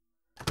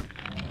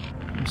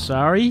 I'm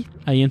sorry.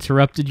 I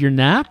interrupted your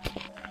nap.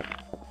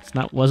 It's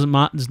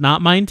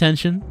not my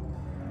intention.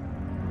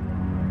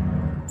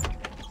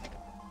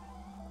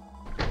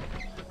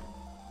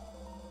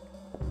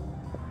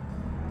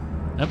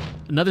 Yep,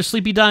 another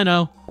sleepy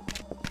dino.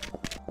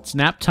 It's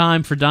nap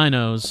time for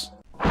dinos.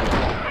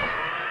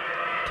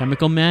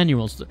 Chemical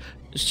manuals.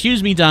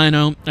 Excuse me,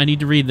 Dino. I need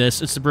to read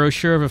this. It's the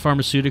brochure of a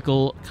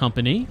pharmaceutical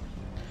company.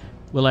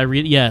 Will I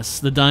read? Yes.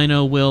 The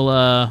Dino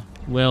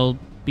will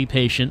be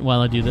patient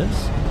while I do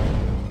this.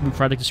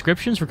 Product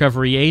descriptions: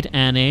 recovery aid,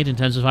 anaid,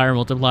 intensifier,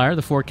 multiplier.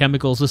 The 4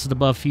 chemicals listed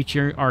above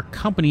feature our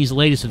company's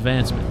latest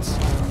advancements.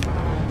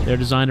 They're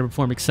designed to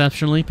perform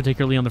exceptionally,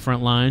 particularly on the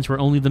front lines, where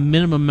only the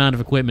minimum amount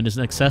of equipment is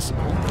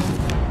accessible.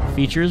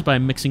 Features: by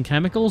mixing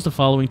chemicals, the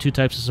following 2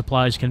 types of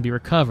supplies can be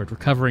recovered.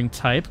 Recovering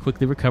type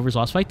quickly recovers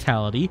lost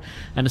vitality.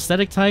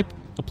 Anesthetic type,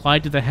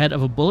 applied to the head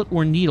of a bullet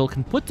or needle,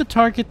 can put the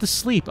target to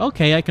sleep.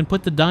 Okay, I can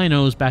put the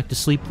dinos back to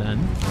sleep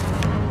then.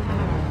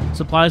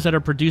 Supplies that are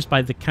produced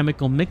by the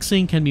chemical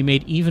mixing can be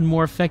made even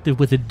more effective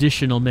with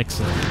additional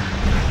mixing.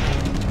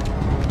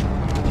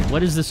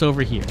 What is this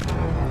over here?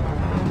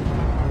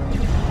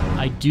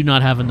 I do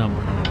not have a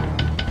number.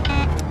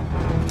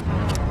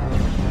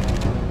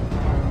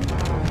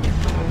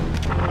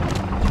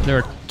 There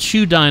are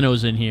 2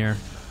 dinos in here.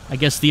 I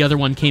guess the other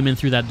one came in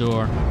through that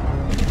door.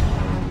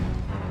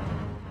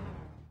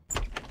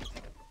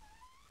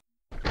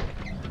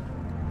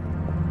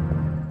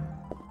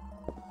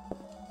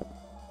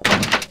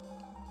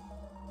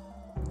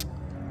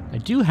 I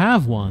do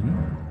have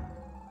one.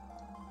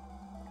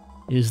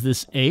 Is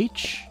this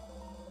H?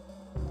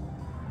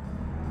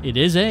 It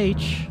is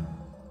H.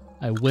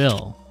 I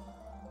will.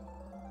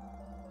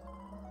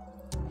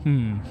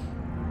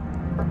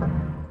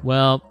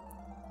 Well,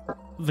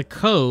 the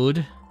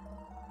code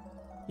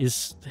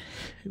is...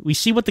 We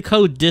see what the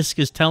code disk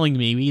is telling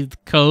me. We have the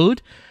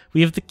code.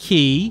 We have the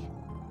key.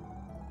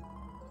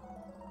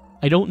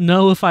 I don't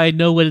know if I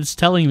know what it's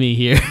telling me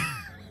here.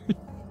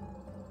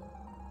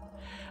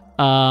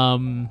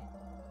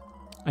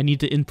 I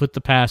need to input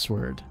the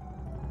password.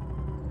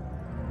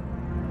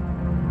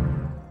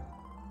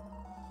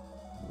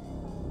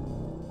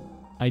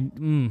 I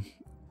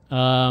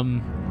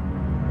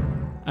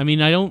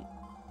mean, I don't...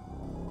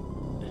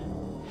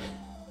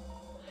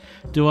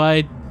 Do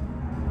I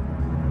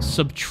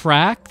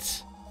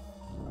subtract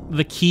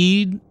the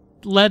key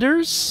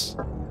letters?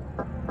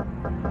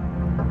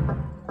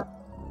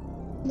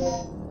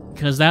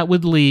 Because that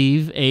would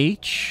leave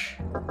H,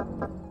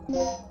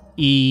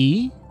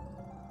 E,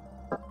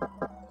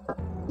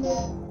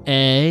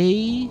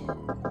 A,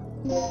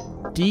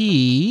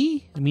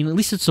 D. I mean, at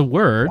least it's a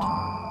word.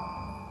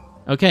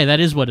 Okay, that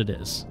is what it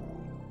is.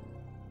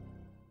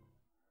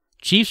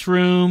 Chief's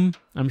room.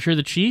 I'm sure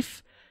the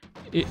chief...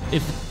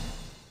 If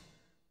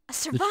a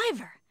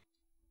survivor.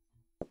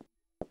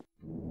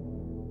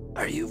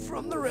 Are you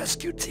from the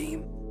rescue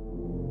team?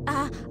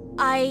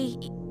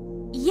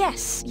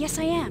 Yes,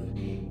 I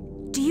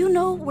am. Do you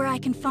know where I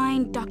can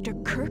find Dr.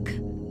 Kirk?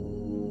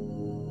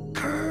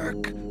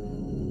 Kirk?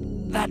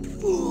 That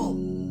fool.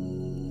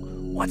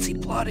 What's he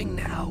plotting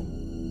now?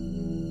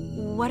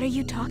 What are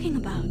you talking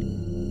about?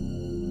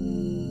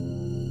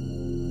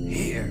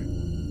 Here.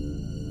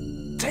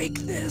 Take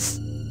this.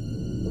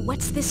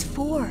 What's this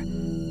for?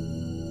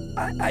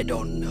 I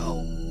don't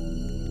know.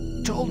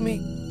 Told me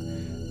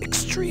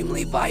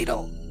extremely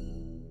vital.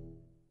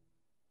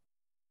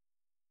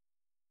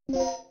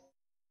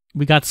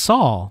 We got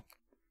Saul.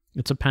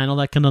 It's a panel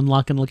that can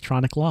unlock an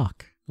electronic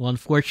lock. Well,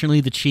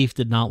 unfortunately, the chief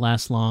did not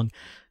last long,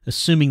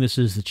 assuming this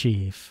is the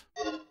chief.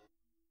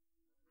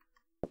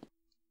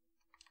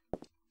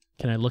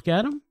 Can I look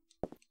at him?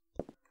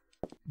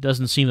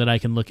 Doesn't seem that I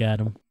can look at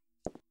him.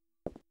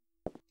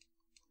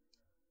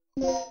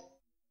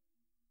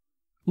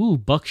 Ooh,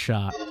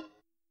 buckshot.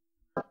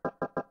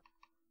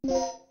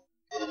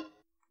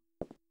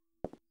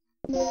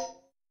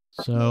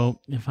 So,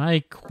 if I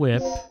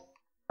equip...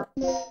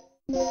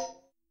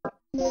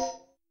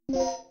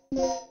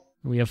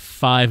 We have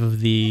 5 of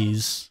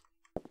these.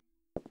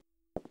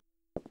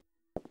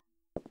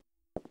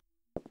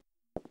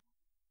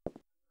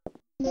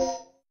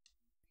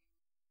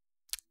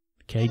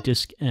 Okay,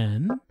 disc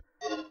N.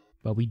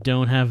 But we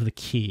don't have the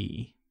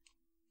key.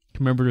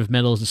 Commemorative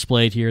medal is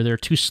displayed here. There are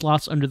 2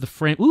 slots under the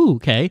frame. Ooh,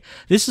 okay.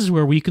 This is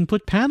where we can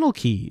put panel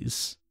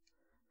keys.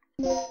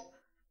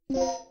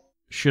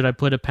 Should I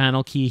put a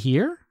panel key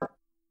here?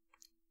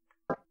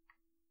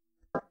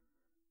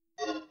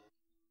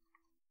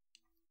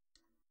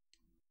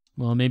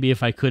 Well, maybe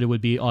if I could, it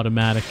would be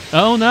automatic.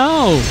 Oh,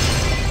 no!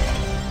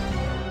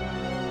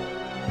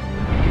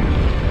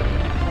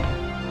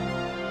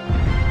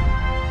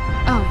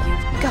 Oh,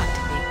 you've got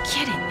to be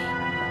kidding me.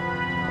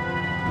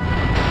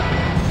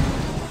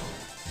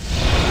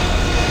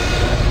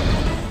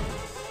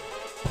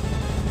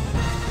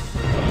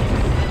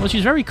 Well,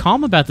 she's very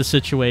calm about the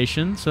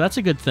situation, so that's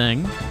a good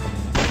thing.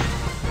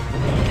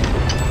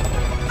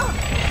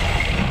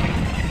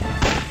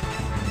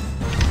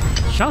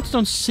 Shots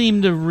don't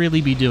seem to really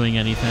be doing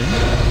anything.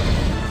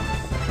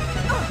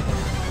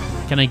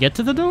 Can I get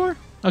to the door?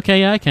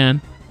 Okay, yeah, I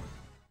can.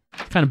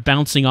 Kind of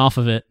bouncing off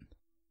of it.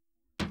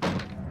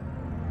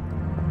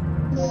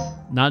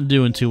 Not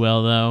doing too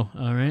well, though.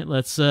 Alright,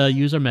 let's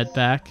use our med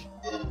pack.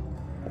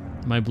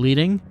 Am I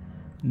bleeding?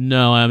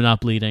 No, I'm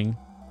not bleeding.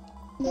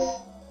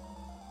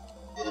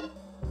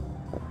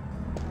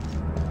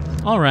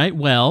 Alright,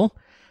 well,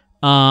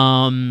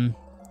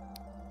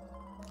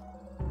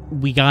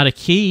 We got a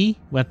key,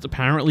 what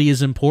apparently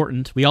is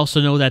important. We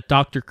also know that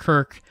Dr.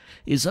 Kirk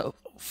is a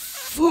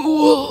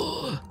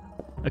fool,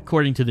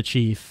 according to the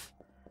chief.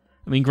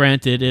 I mean,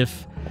 granted,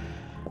 if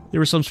there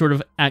was some sort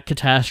of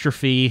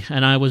catastrophe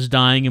and I was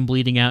dying and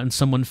bleeding out and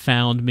someone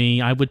found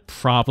me, I would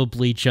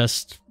probably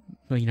just,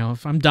 you know,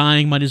 if I'm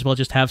dying, might as well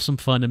just have some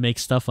fun and make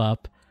stuff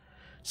up.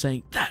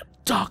 Saying, that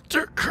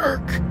Dr.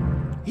 Kirk,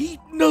 he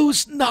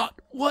knows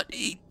not what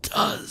he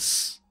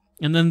does.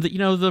 And then, you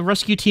know, the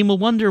rescue team will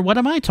wonder, what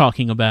am I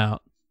talking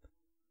about?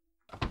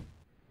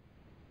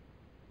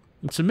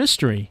 It's a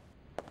mystery.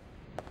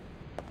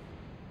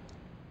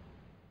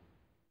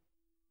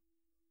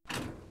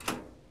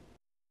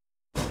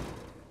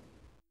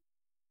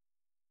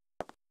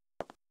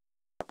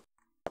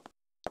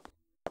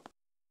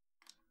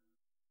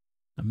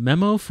 A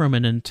memo from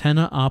an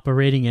antenna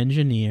operating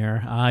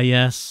engineer. Ah,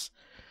 yes.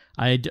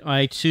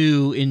 I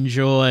too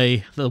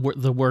enjoy the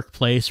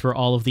workplace where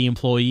all of the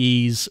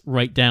employees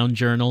write down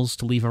journals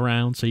to leave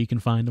around so you can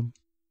find them.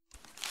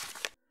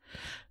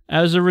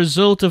 As a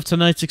result of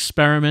tonight's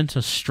experiment,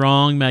 a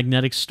strong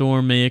magnetic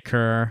storm may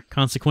occur.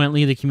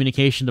 Consequently, the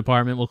communication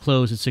department will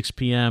close at 6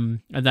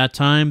 p.m. At that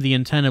time, the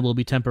antenna will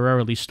be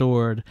temporarily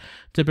stored.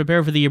 To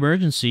prepare for the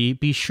emergency,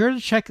 be sure to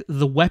check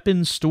the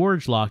weapons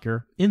storage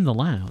locker in the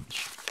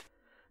lounge.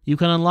 You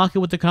can unlock it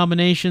with the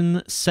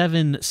combination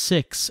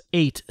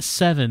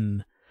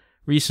 7687.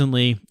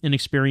 Recently,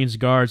 inexperienced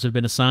guards have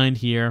been assigned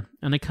here,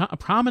 and a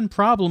common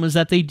problem is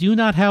that they do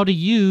not know how to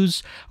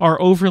use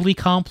our overly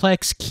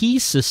complex key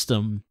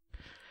system.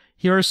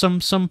 Here are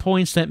some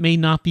points that may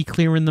not be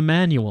clear in the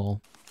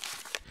manual.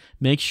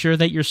 Make sure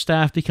that your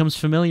staff becomes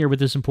familiar with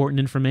this important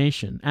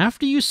information.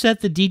 After you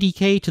set the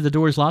DDK to the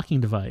door's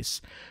locking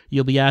device,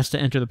 you'll be asked to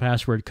enter the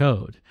password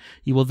code.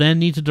 You will then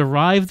need to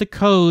derive the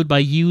code by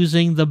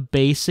using the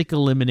basic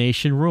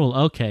elimination rule.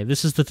 Okay,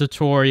 this is the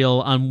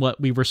tutorial on what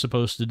we were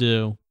supposed to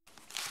do.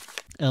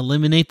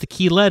 Eliminate the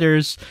key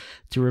letters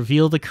to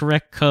reveal the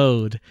correct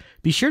code.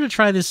 Be sure to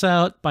try this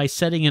out by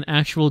setting an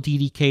actual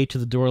DDK to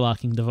the door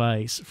locking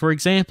device. For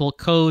example,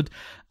 code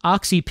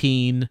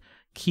oxypene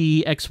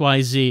key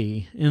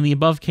XYZ. In the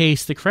above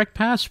case, the correct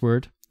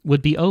password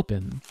would be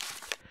open.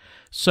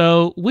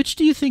 So, which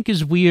do you think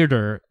is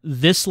weirder,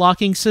 this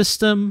locking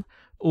system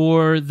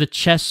or the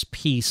chess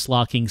piece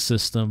locking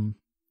system?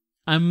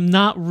 I'm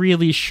not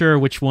really sure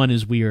which one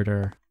is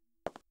weirder.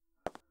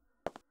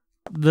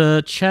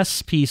 The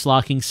chess piece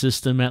locking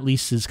system at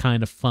least is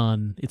kind of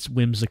fun. It's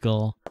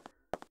whimsical.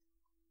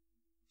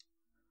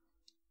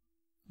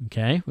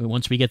 Okay,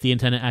 once we get the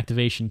antenna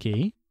activation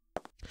key.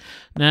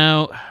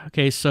 Now,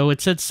 okay, so it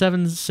said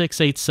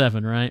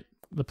 7687, right?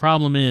 The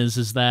problem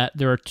is that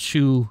there are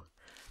 2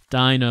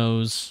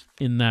 dinos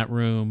in that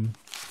room.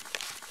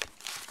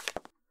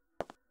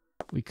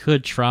 We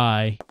could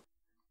try.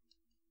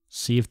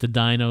 See if the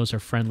dinos are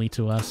friendly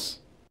to us.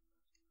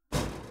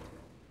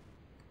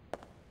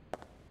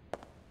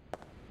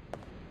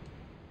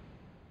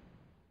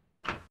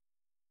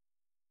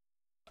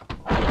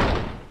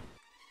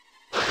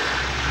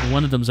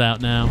 One of them's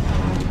out now.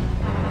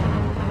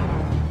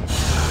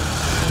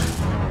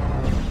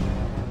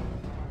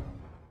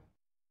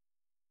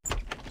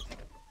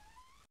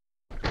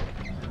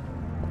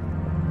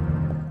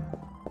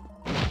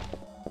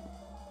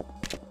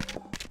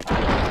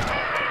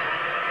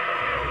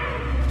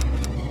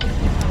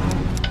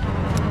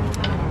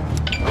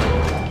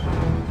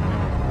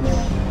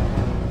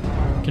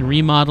 Can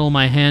remodel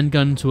my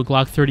handgun to a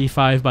Glock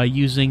 35 by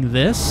using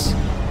this?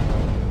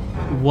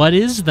 What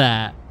is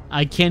that?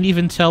 I can't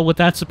even tell what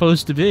that's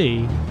supposed to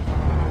be.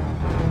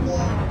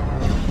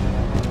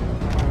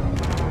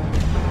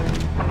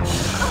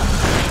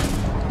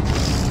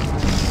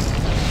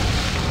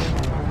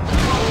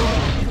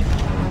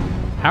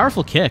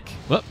 Powerful kick.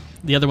 Whoop,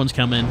 the other one's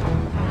coming.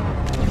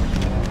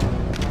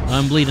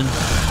 I'm bleeding.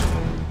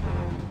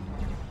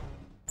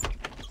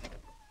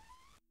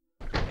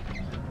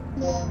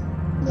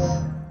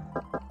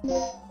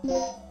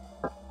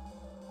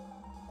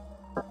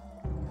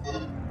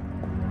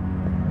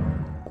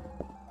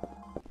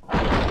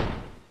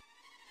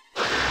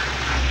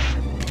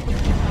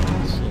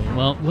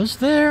 Well, was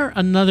there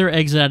another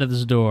exit out of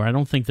this door? I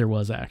don't think there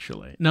was,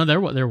 actually. No,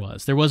 there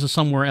was. There was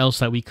somewhere else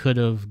that we could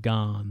have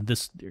gone.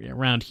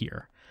 Around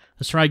here.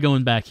 Let's try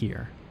going back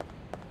here.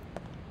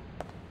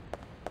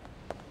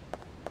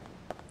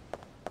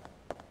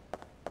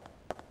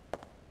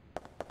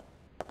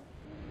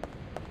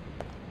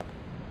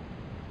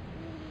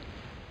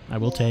 I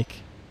will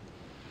take.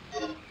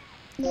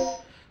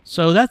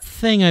 So that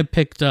thing I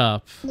picked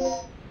up.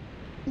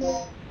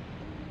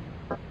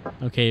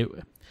 Okay.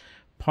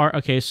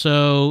 Okay,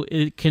 so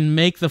it can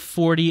make the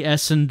 40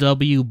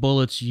 S&W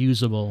bullets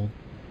usable.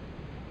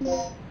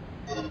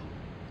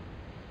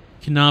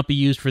 Cannot be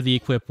used for the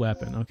equipped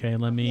weapon. Okay,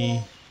 let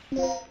me...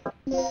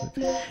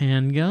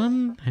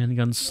 Handgun.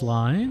 Handgun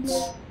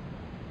slides.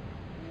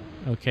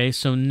 Okay,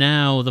 so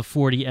now the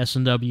 40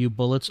 S&W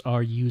bullets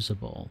are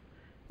usable.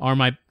 Are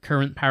my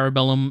current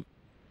Parabellum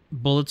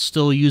bullets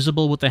still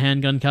usable with the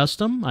handgun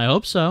custom? I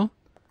hope so.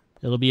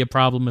 It'll be a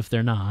problem if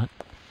they're not.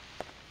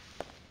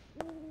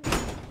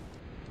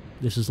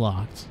 This is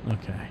locked.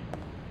 Okay.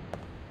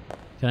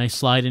 Can I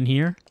slide in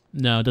here?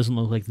 No, it doesn't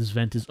look like this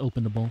vent is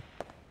openable.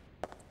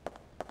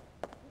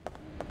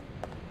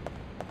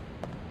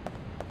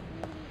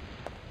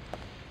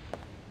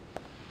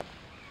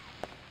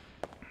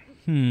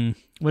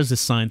 What does this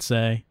sign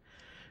say?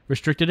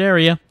 Restricted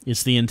area.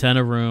 It's the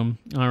antenna room.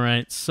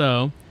 Alright,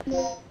 so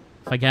if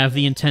I have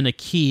the antenna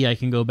key, I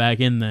can go back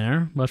in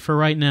there. But for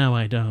right now,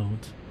 I don't.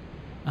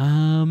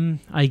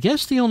 I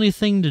guess the only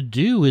thing to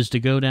do is to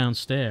go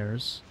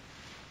downstairs.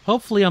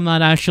 Hopefully I'm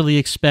not actually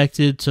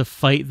expected to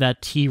fight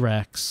that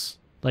T-Rex.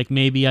 Like,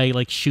 maybe I,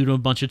 like, shoot him a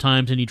bunch of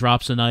times and he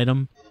drops an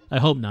item. I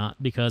hope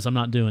not, because I'm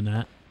not doing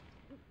that.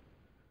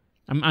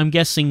 I'm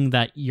guessing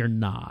that you're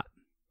not.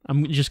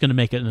 I'm just going to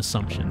make it an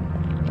assumption.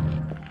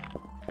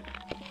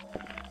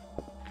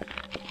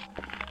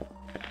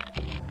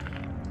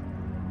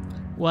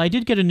 Well, I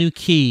did get a new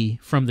key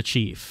from the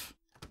chief,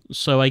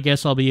 so I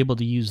guess I'll be able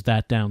to use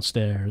that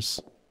downstairs.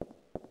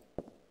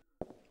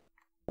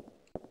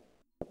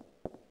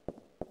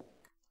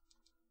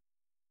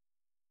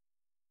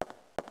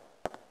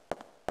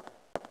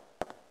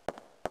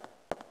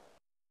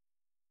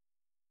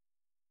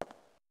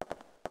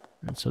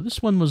 And so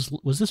this one was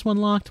this one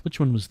locked? Which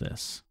one was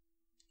this?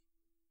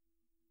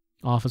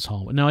 Office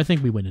hallway. No, I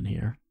think we went in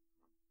here.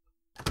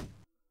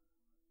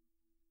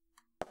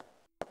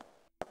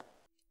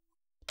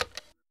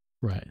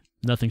 Right.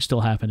 Nothing's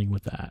still happening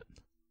with that.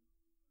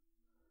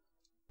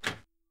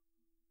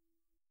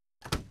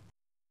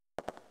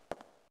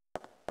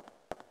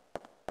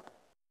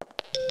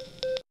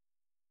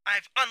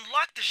 I've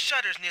unlocked the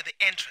shutters near the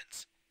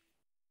entrance.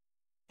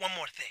 One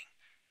more thing.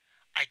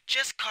 I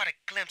just caught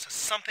a glimpse of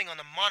something on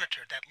the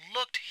monitor that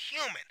looked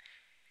human.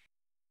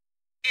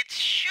 It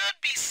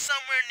should be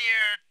somewhere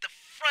near the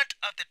front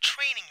of the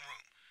training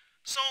room,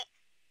 so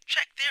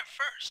check there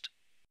first.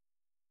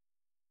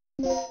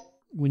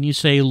 When you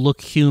say look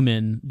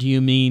human, do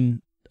you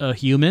mean a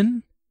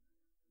human?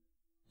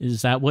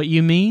 Is that what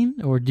you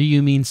mean? Or do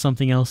you mean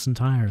something else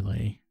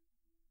entirely?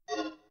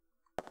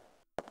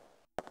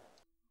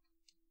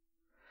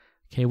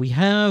 Okay, we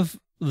have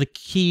the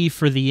key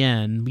for the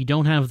N. We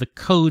don't have the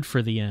code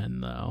for the N,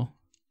 though.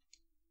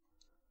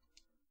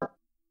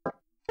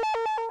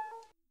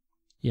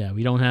 Yeah,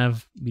 we do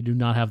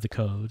not have the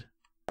code.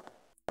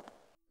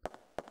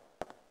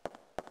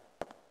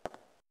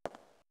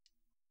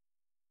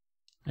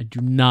 I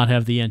do not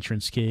have the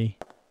entrance key.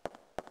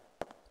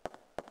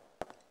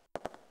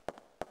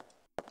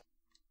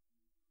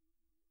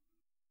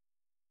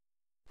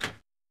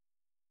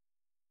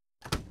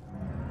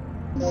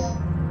 All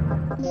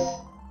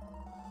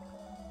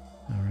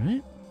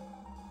right.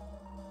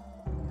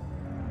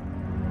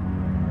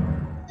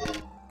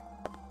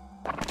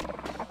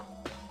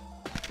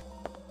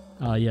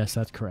 Yes,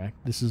 that's correct.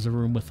 This is a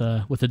room with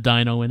a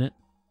dino in it.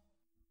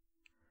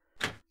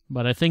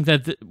 But I think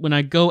that when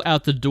I go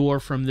out the door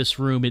from this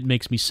room, it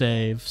makes me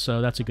save.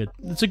 So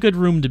it's a good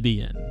room to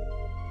be in.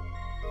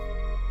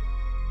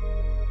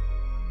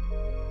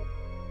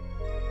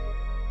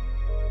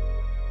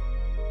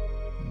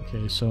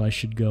 Okay, so I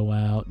should go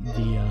out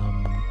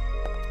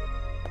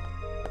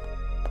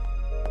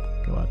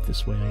go out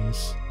this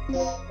ways.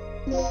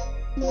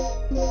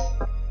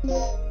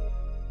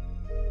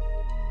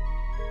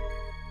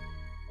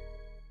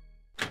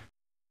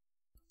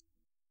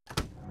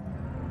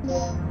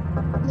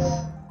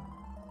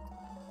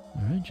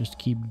 Alright, just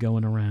keep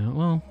going around.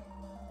 Well,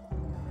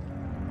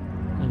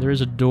 there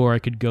is a door I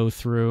could go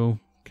through.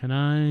 Can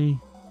I...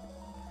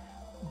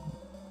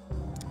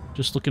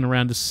 Just looking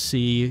around to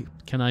see,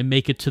 can I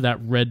make it to that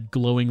red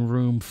glowing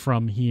room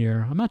from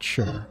here? I'm not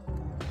sure.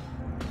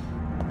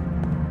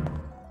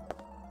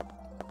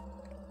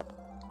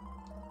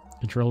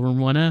 Control room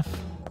 1F?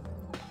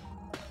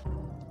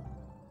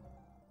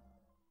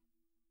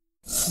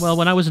 Well,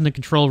 when I was in the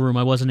control room,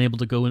 I wasn't able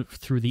to go in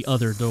through the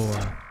other door.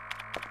 So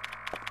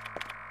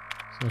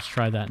let's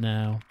try that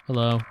now.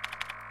 Hello?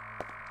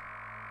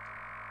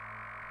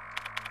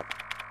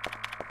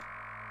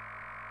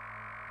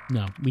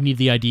 No, we need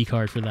the ID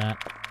card for that.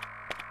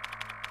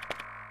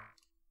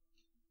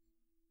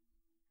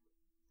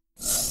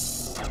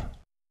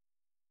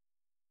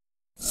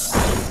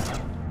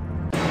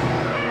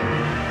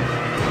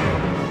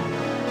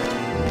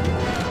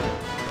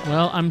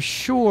 Well, I'm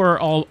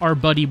sure our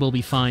buddy will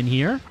be fine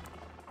here.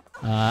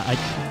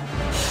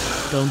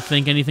 I don't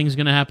think anything's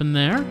gonna happen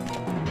there.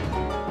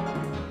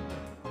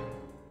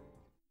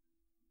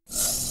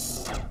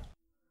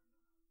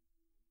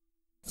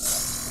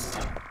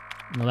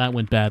 Well, that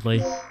went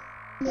badly.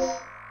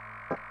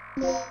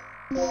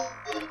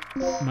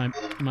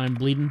 Am I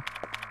bleeding?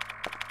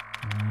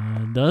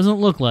 Doesn't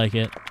look like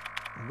it.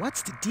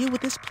 What's the deal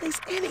with this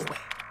place anyway?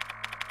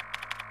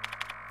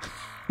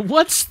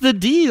 What's the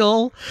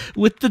deal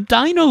with the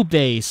dino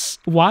base?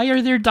 Why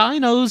are there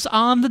dinos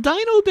on the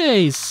dino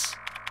base?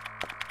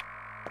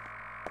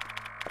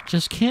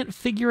 Just can't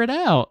figure it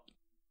out.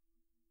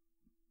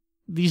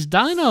 These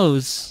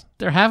dinos,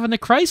 they're having a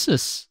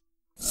crisis.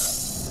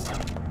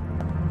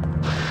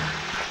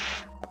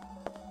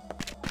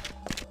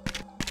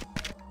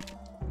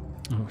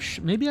 Oh,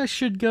 maybe I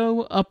should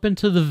go up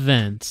into the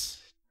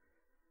vents.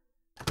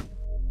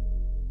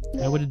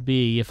 How would it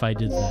be if I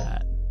did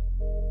that?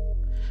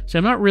 So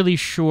I'm not really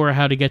sure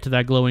how to get to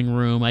that glowing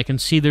room. I can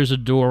see there's a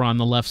door on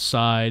the left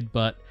side,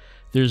 but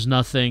there's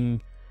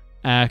nothing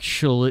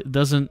actual. It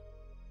doesn't,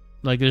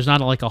 like, there's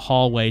not like a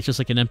hallway. It's just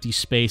like an empty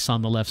space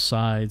on the left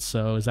side.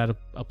 So is that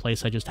a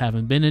place I just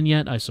haven't been in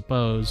yet? I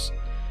suppose.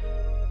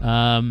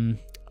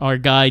 Our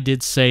guy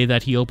did say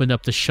that he opened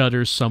up the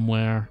shutters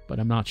somewhere, but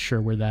I'm not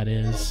sure where that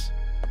is.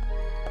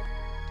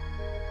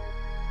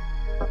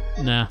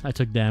 Nah, I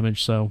took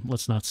damage, so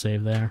let's not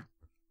save there.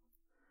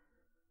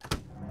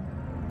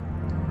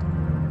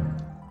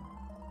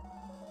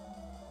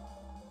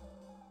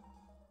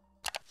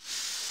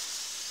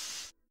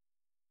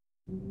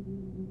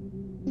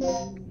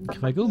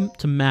 If I go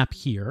to map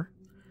here...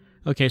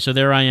 Okay, so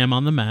there I am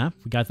on the map.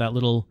 We got that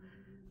little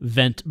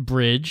vent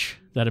bridge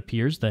that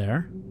appears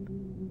there.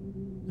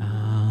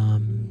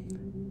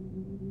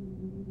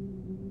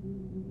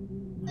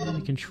 Well,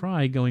 we can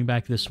try going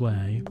back this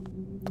way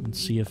and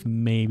see if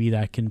maybe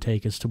that can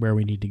take us to where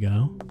we need to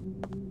go.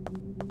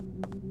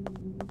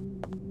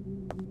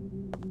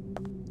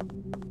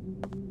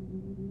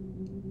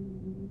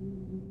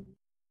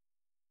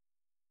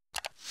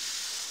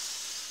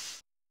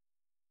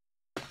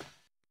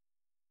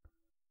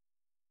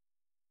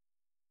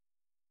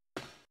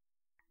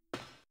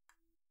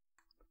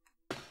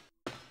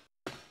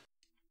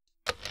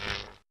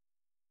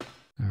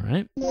 All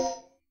right.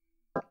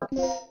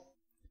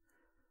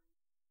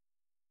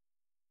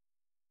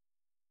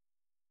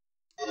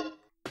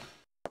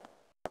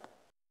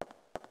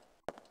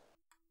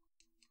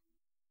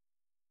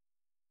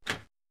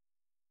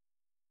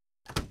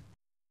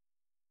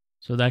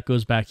 So that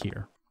goes back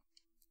here.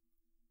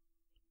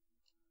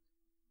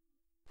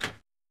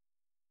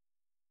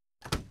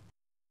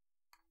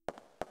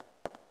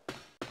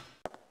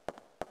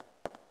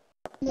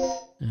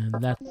 And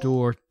that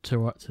door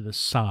to the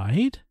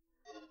side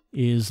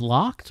is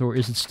locked, or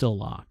is it still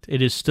locked?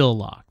 It is still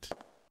locked.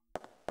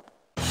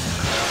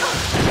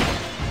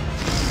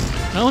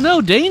 Oh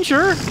no,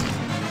 danger! Is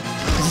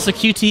this a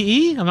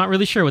QTE? I'm not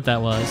really sure what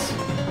that was.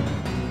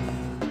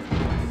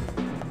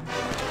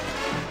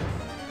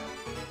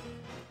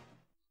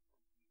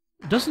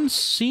 Doesn't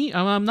seem...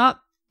 I'm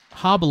not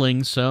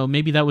hobbling, so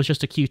maybe that was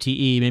just a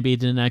QTE. Maybe it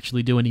didn't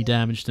actually do any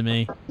damage to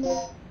me.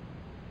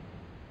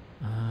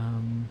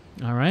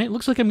 Alright,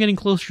 looks like I'm getting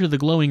closer to the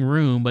glowing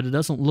room, but it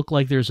doesn't look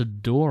like there's a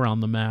door on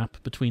the map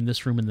between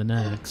this room and the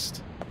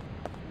next.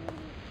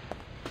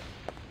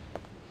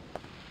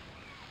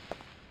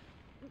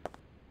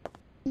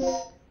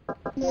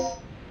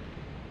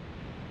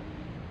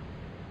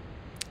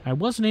 I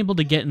wasn't able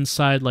to get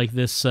inside, like,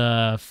 this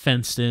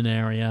fenced-in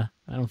area.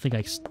 I don't think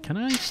I... Can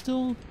I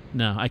still?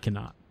 No, I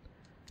cannot.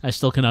 I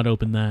still cannot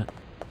open that.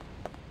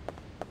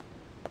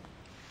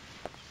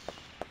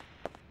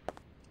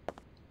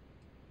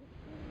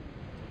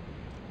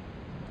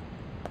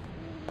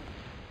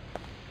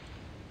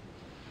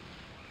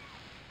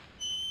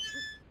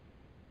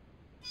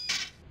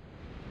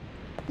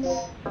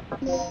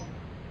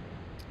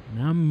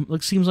 Now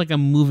it seems like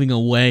I'm moving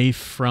away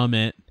from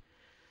it.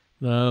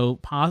 Though,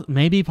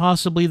 maybe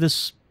possibly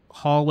this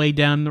hallway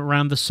down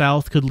around the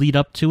south could lead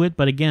up to it,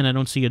 but again, I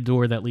don't see a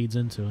door that leads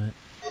into it.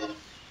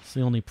 It's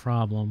the only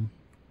problem.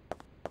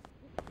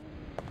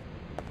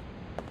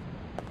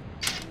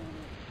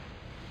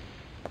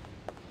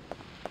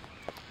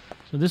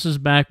 So this is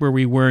back where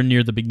we were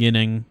near the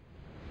beginning,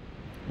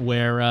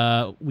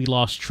 where we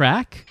lost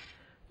track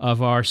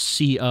of our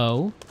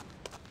CO.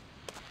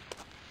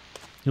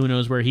 Who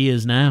knows where he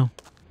is now?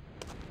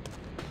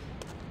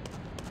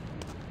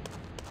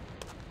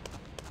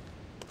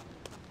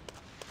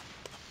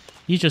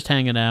 He's just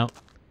hanging out.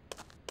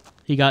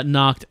 He got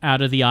knocked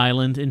out of the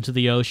island into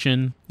the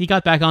ocean. He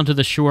got back onto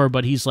the shore,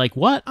 but he's like,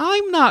 what?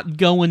 I'm not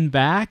going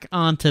back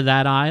onto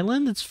that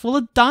island. It's full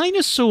of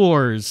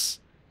dinosaurs.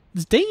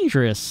 It's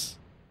dangerous.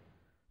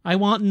 I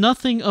want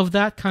nothing of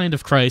that kind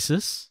of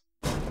crisis.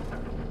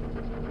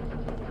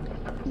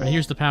 Right,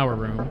 here's the power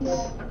room.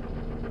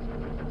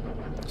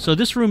 So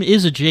this room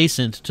is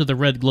adjacent to the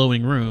red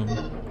glowing room,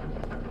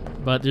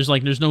 but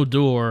there's no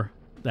door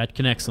that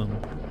connects them.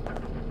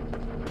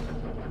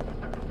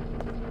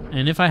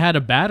 And if I had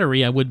a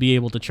battery, I would be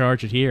able to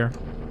charge it here.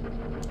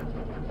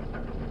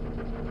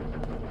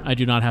 I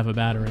do not have a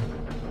battery.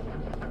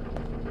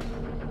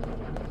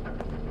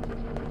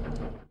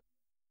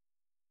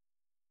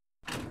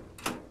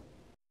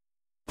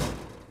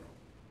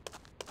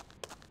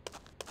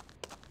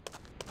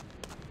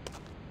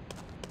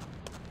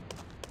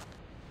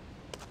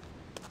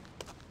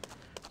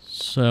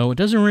 So it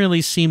doesn't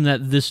really seem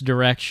that this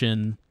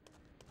direction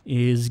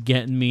is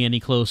getting me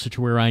any closer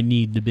to where I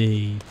need to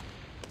be.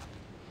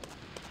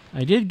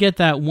 I did get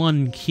that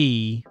one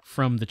key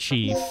from the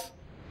chief.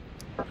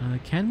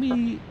 Can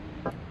we...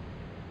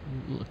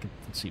 Look at,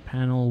 let's see,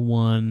 panel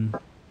 1.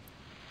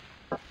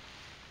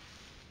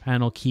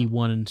 Panel key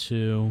 1 and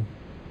 2.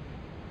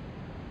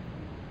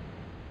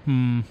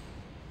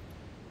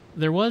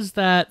 There was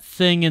that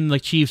thing in the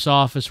chief's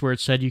office where it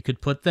said you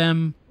could put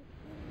them,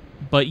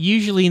 but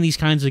usually in these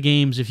kinds of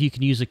games, if you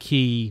can use a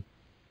key,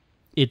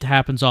 it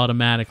happens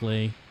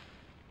automatically.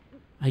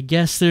 I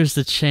guess there's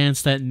the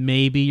chance that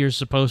maybe you're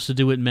supposed to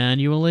do it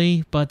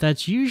manually, but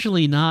that's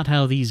usually not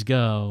how these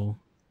go.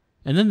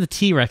 And then the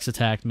T-Rex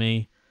attacked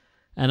me,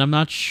 and I'm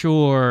not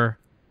sure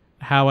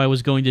how I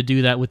was going to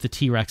do that with the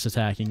T-Rex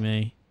attacking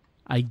me.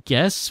 I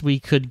guess we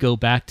could go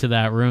back to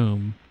that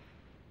room.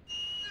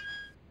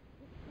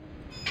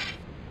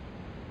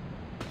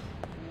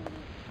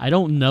 I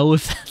don't know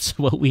if that's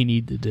what we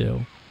need to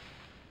do.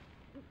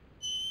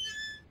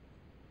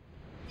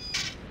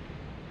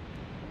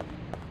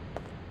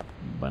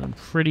 But I'm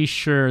pretty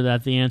sure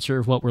that the answer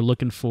of what we're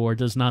looking for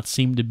does not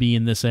seem to be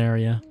in this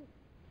area.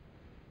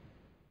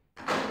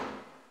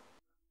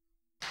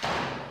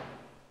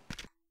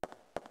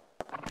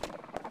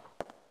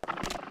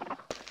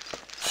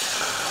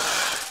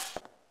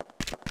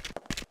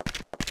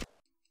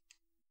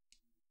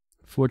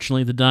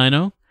 Fortunately, the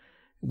dino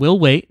will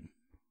wait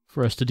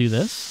for us to do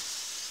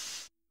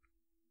this.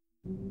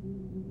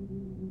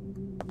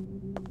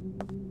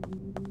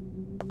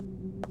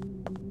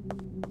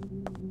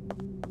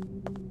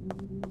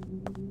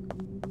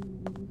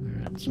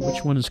 Alright, so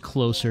which one is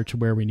closer to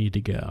where we need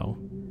to go?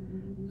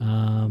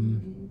 Yeah,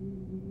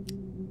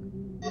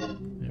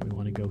 we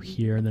want to go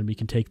here, and then we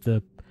can take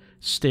the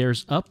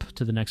stairs up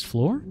to the next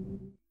floor.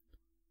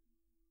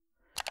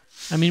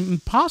 I mean,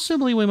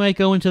 possibly we might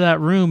go into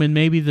that room and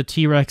maybe the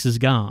T-Rex is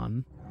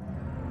gone.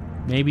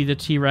 Maybe the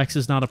T-Rex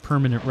is not a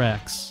permanent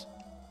Rex.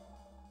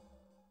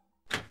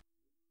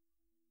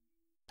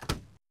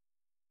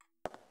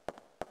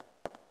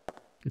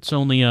 It's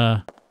only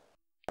a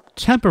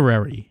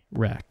temporary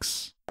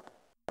Rex.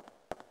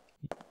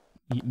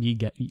 You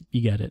get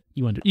it.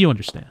 You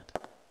understand.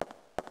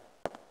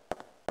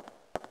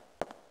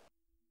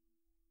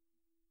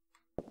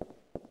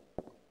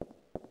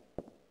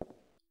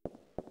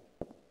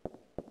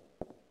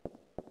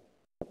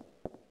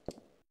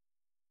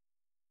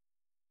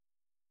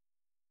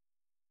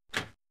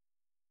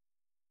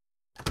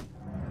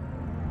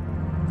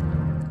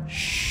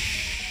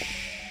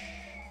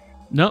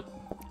 Nope.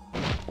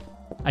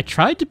 I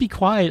tried to be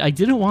quiet. I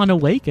didn't want to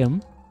wake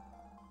him.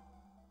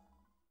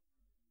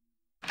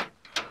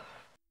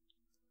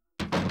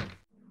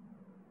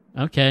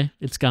 Okay,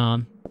 it's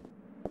gone.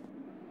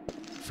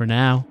 For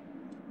now.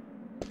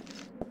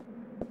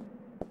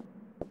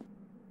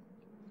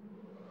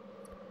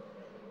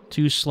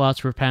 Two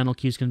slots where panel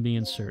keys can be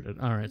inserted.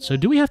 Alright, so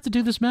do we have to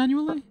do this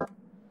manually?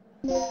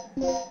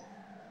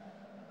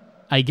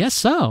 I guess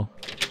so.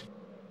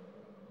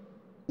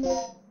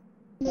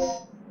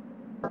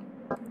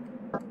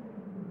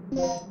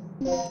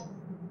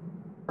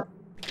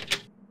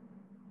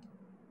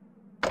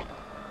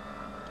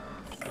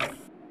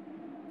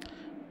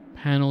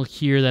 Panel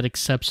here that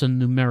accepts a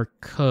numeric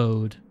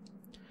code.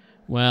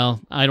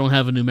 Well, I don't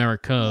have a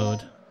numeric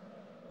code.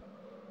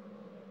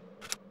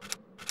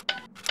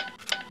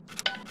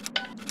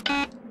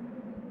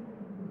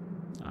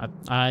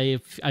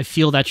 I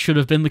feel that should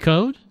have been the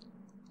code.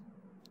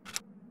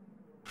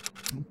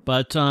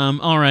 But,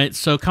 alright,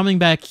 so coming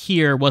back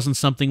here wasn't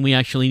something we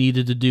actually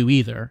needed to do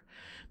either,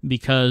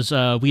 because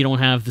we don't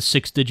have the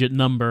 6-digit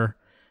number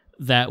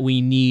that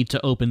we need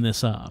to open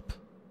this up.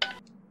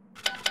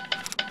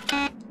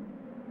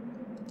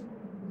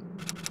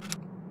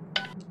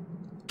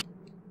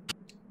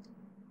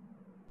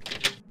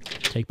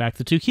 Take back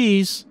the 2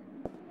 keys.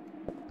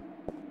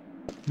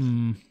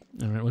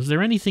 Alright, was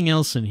there anything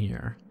else in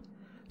here?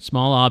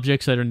 Small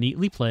objects that are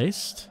neatly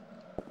placed.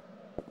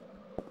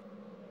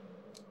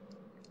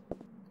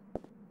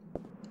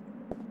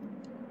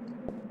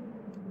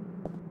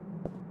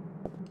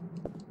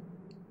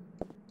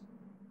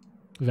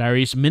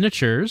 Various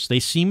miniatures. They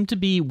seem to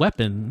be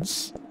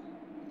weapons.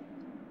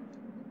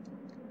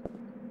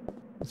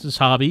 This is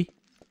hobby.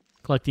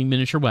 Collecting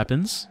miniature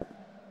weapons.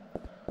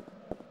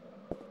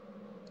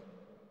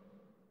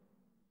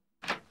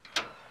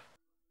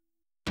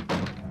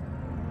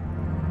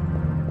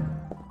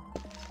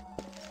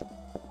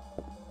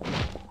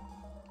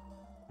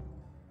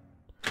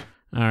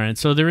 Alright,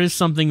 so there is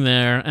something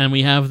there, and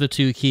we have the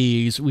 2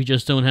 keys. We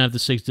just don't have the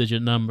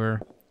 6-digit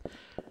number.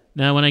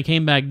 Now, when I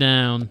came back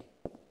down,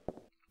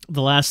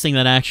 the last thing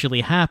that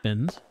actually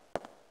happened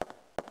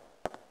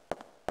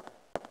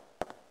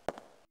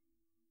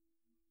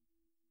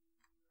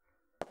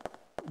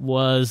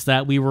was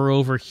that we were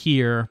over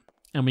here,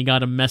 and we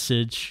got a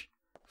message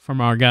from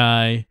our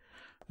guy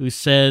who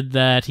said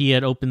that he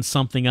had opened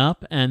something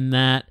up, and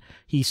that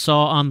he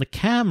saw on the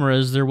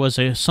cameras there was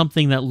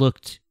something that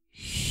looked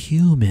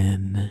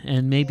human,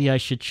 and maybe I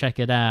should check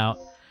it out.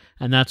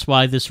 And that's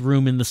why this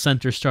room in the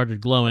center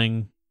started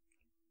glowing.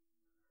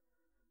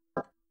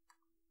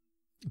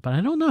 But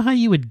I don't know how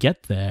you would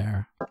get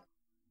there.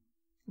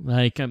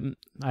 Like, I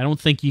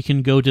don't think you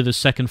can go to the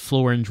 2nd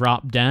floor and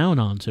drop down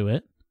onto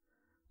it.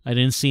 I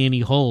didn't see any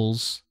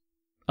holes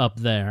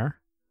up there.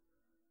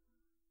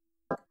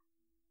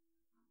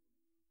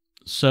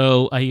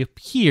 So I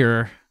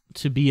appear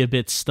to be a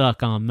bit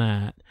stuck on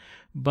that.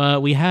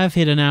 But we have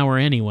hit an hour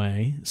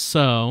anyway,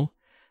 so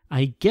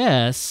I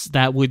guess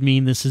that would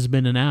mean this has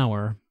been an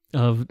hour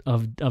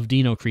of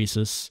Dino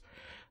Crisis.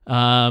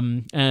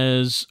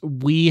 As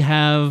we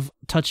have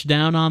touched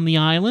down on the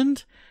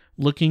island,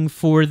 looking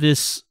for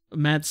this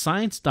mad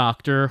science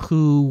doctor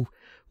who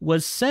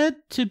was said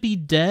to be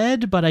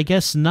dead, but I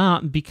guess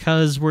not,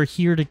 because we're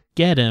here to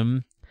get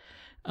him.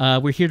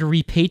 We're here to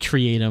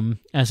repatriate him,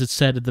 as it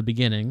said at the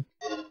beginning.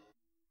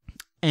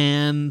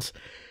 And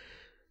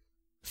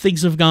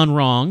things have gone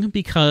wrong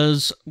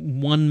because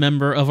one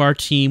member of our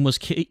team was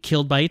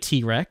killed by a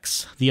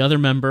T-Rex. The other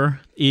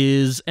member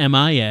is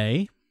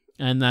MIA.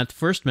 And that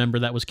first member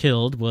that was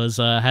killed was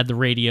had the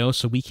radio,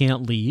 so we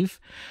can't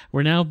leave.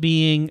 We're now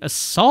being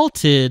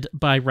assaulted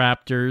by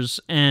raptors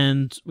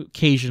and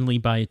occasionally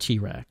by a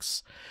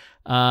T-Rex.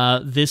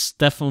 This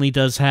definitely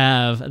does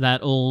have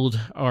that old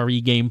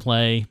RE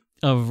gameplay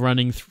of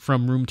running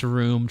from room to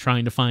room,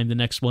 trying to find the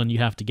next one you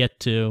have to get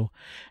to.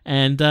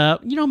 And,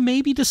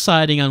 maybe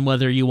deciding on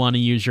whether you want to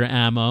use your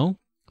ammo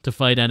to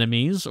fight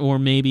enemies, or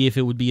maybe if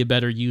it would be a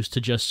better use to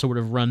just sort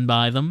of run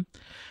by them.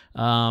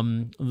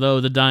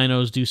 Though the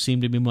dinos do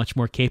seem to be much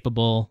more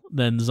capable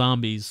than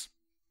zombies.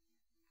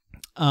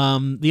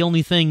 The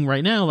only thing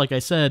right now, like I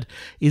said,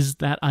 is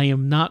that I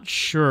am not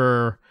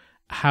sure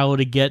how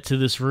to get to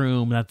this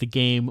room that the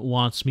game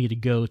wants me to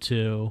go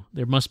to.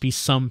 There must be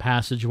some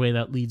passageway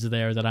that leads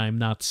there that I'm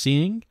not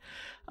seeing.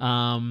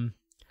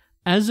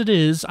 As it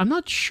is, I'm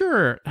not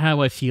sure how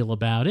I feel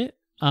about it.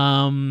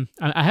 I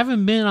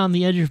haven't been on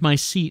the edge of my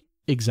seat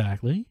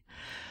exactly.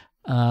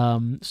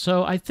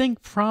 So I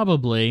think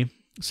probably,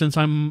 since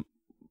I'm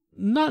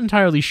not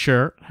entirely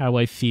sure how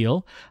I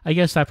feel, I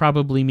guess that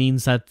probably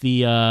means that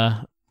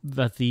the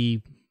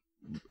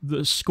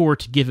score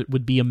to give it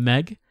would be a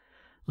Meg.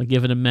 I'll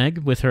give it a Meg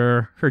with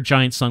her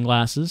giant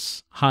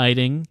sunglasses,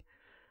 hiding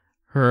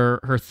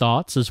her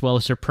thoughts as well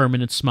as her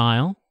permanent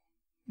smile.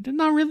 Did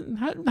not really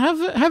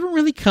haven't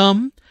really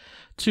come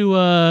to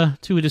a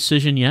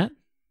decision yet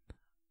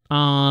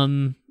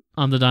on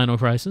the Dino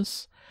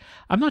Crisis.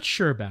 I'm not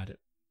sure about it.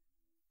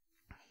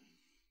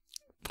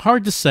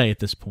 Hard to say at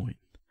this point.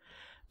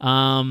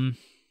 But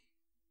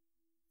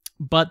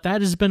that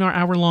has been our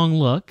hour-long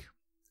look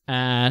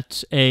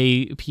at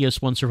a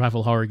PS1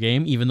 survival horror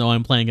game, even though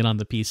I'm playing it on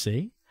the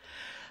PC.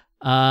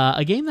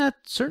 A game that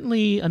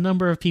certainly a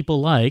number of people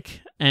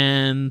like,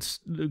 and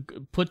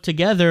put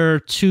together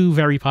two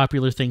very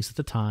popular things at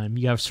the time.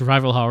 You have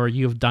survival horror,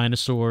 you have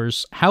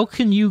dinosaurs. How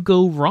can you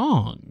go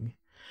wrong?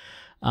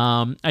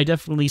 I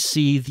definitely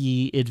see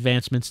the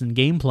advancements in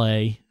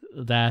gameplay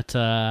that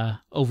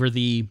over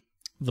the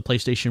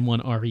PlayStation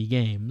 1 RE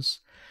games.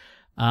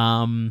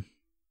 Not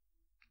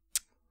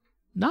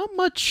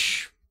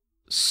much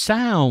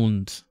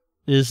sound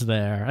is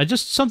there.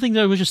 Something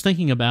that I was just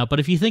thinking about. But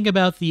if you think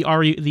about the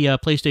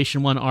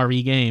PlayStation 1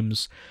 RE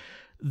games,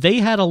 they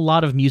had a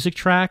lot of music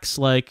tracks.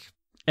 Like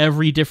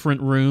every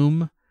different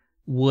room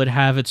would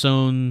have its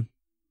own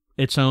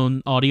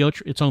audio,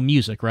 its own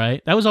music.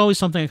 Right? That was always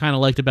something I kind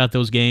of liked about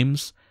those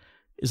games.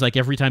 Is like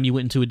every time you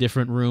went into a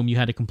different room, you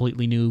had a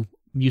completely new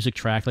music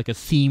track, like a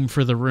theme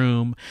for the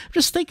room.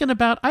 Just thinking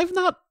about, I've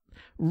not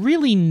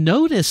really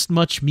noticed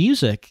much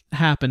music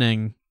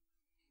happening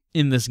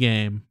in this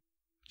game.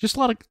 Just a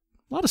lot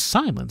of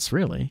silence,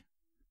 really.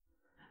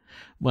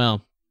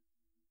 Well,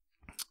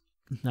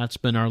 that's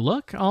been our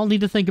look. I'll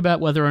need to think about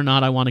whether or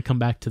not I want to come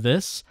back to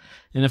this.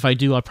 And if I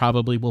do, I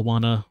probably will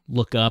want to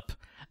look up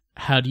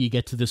how do you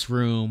get to this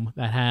room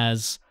that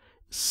has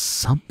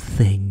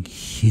something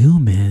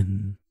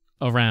human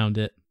around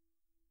it.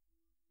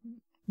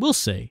 We'll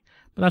see.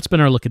 But that's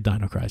been our look at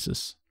Dino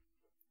Crisis.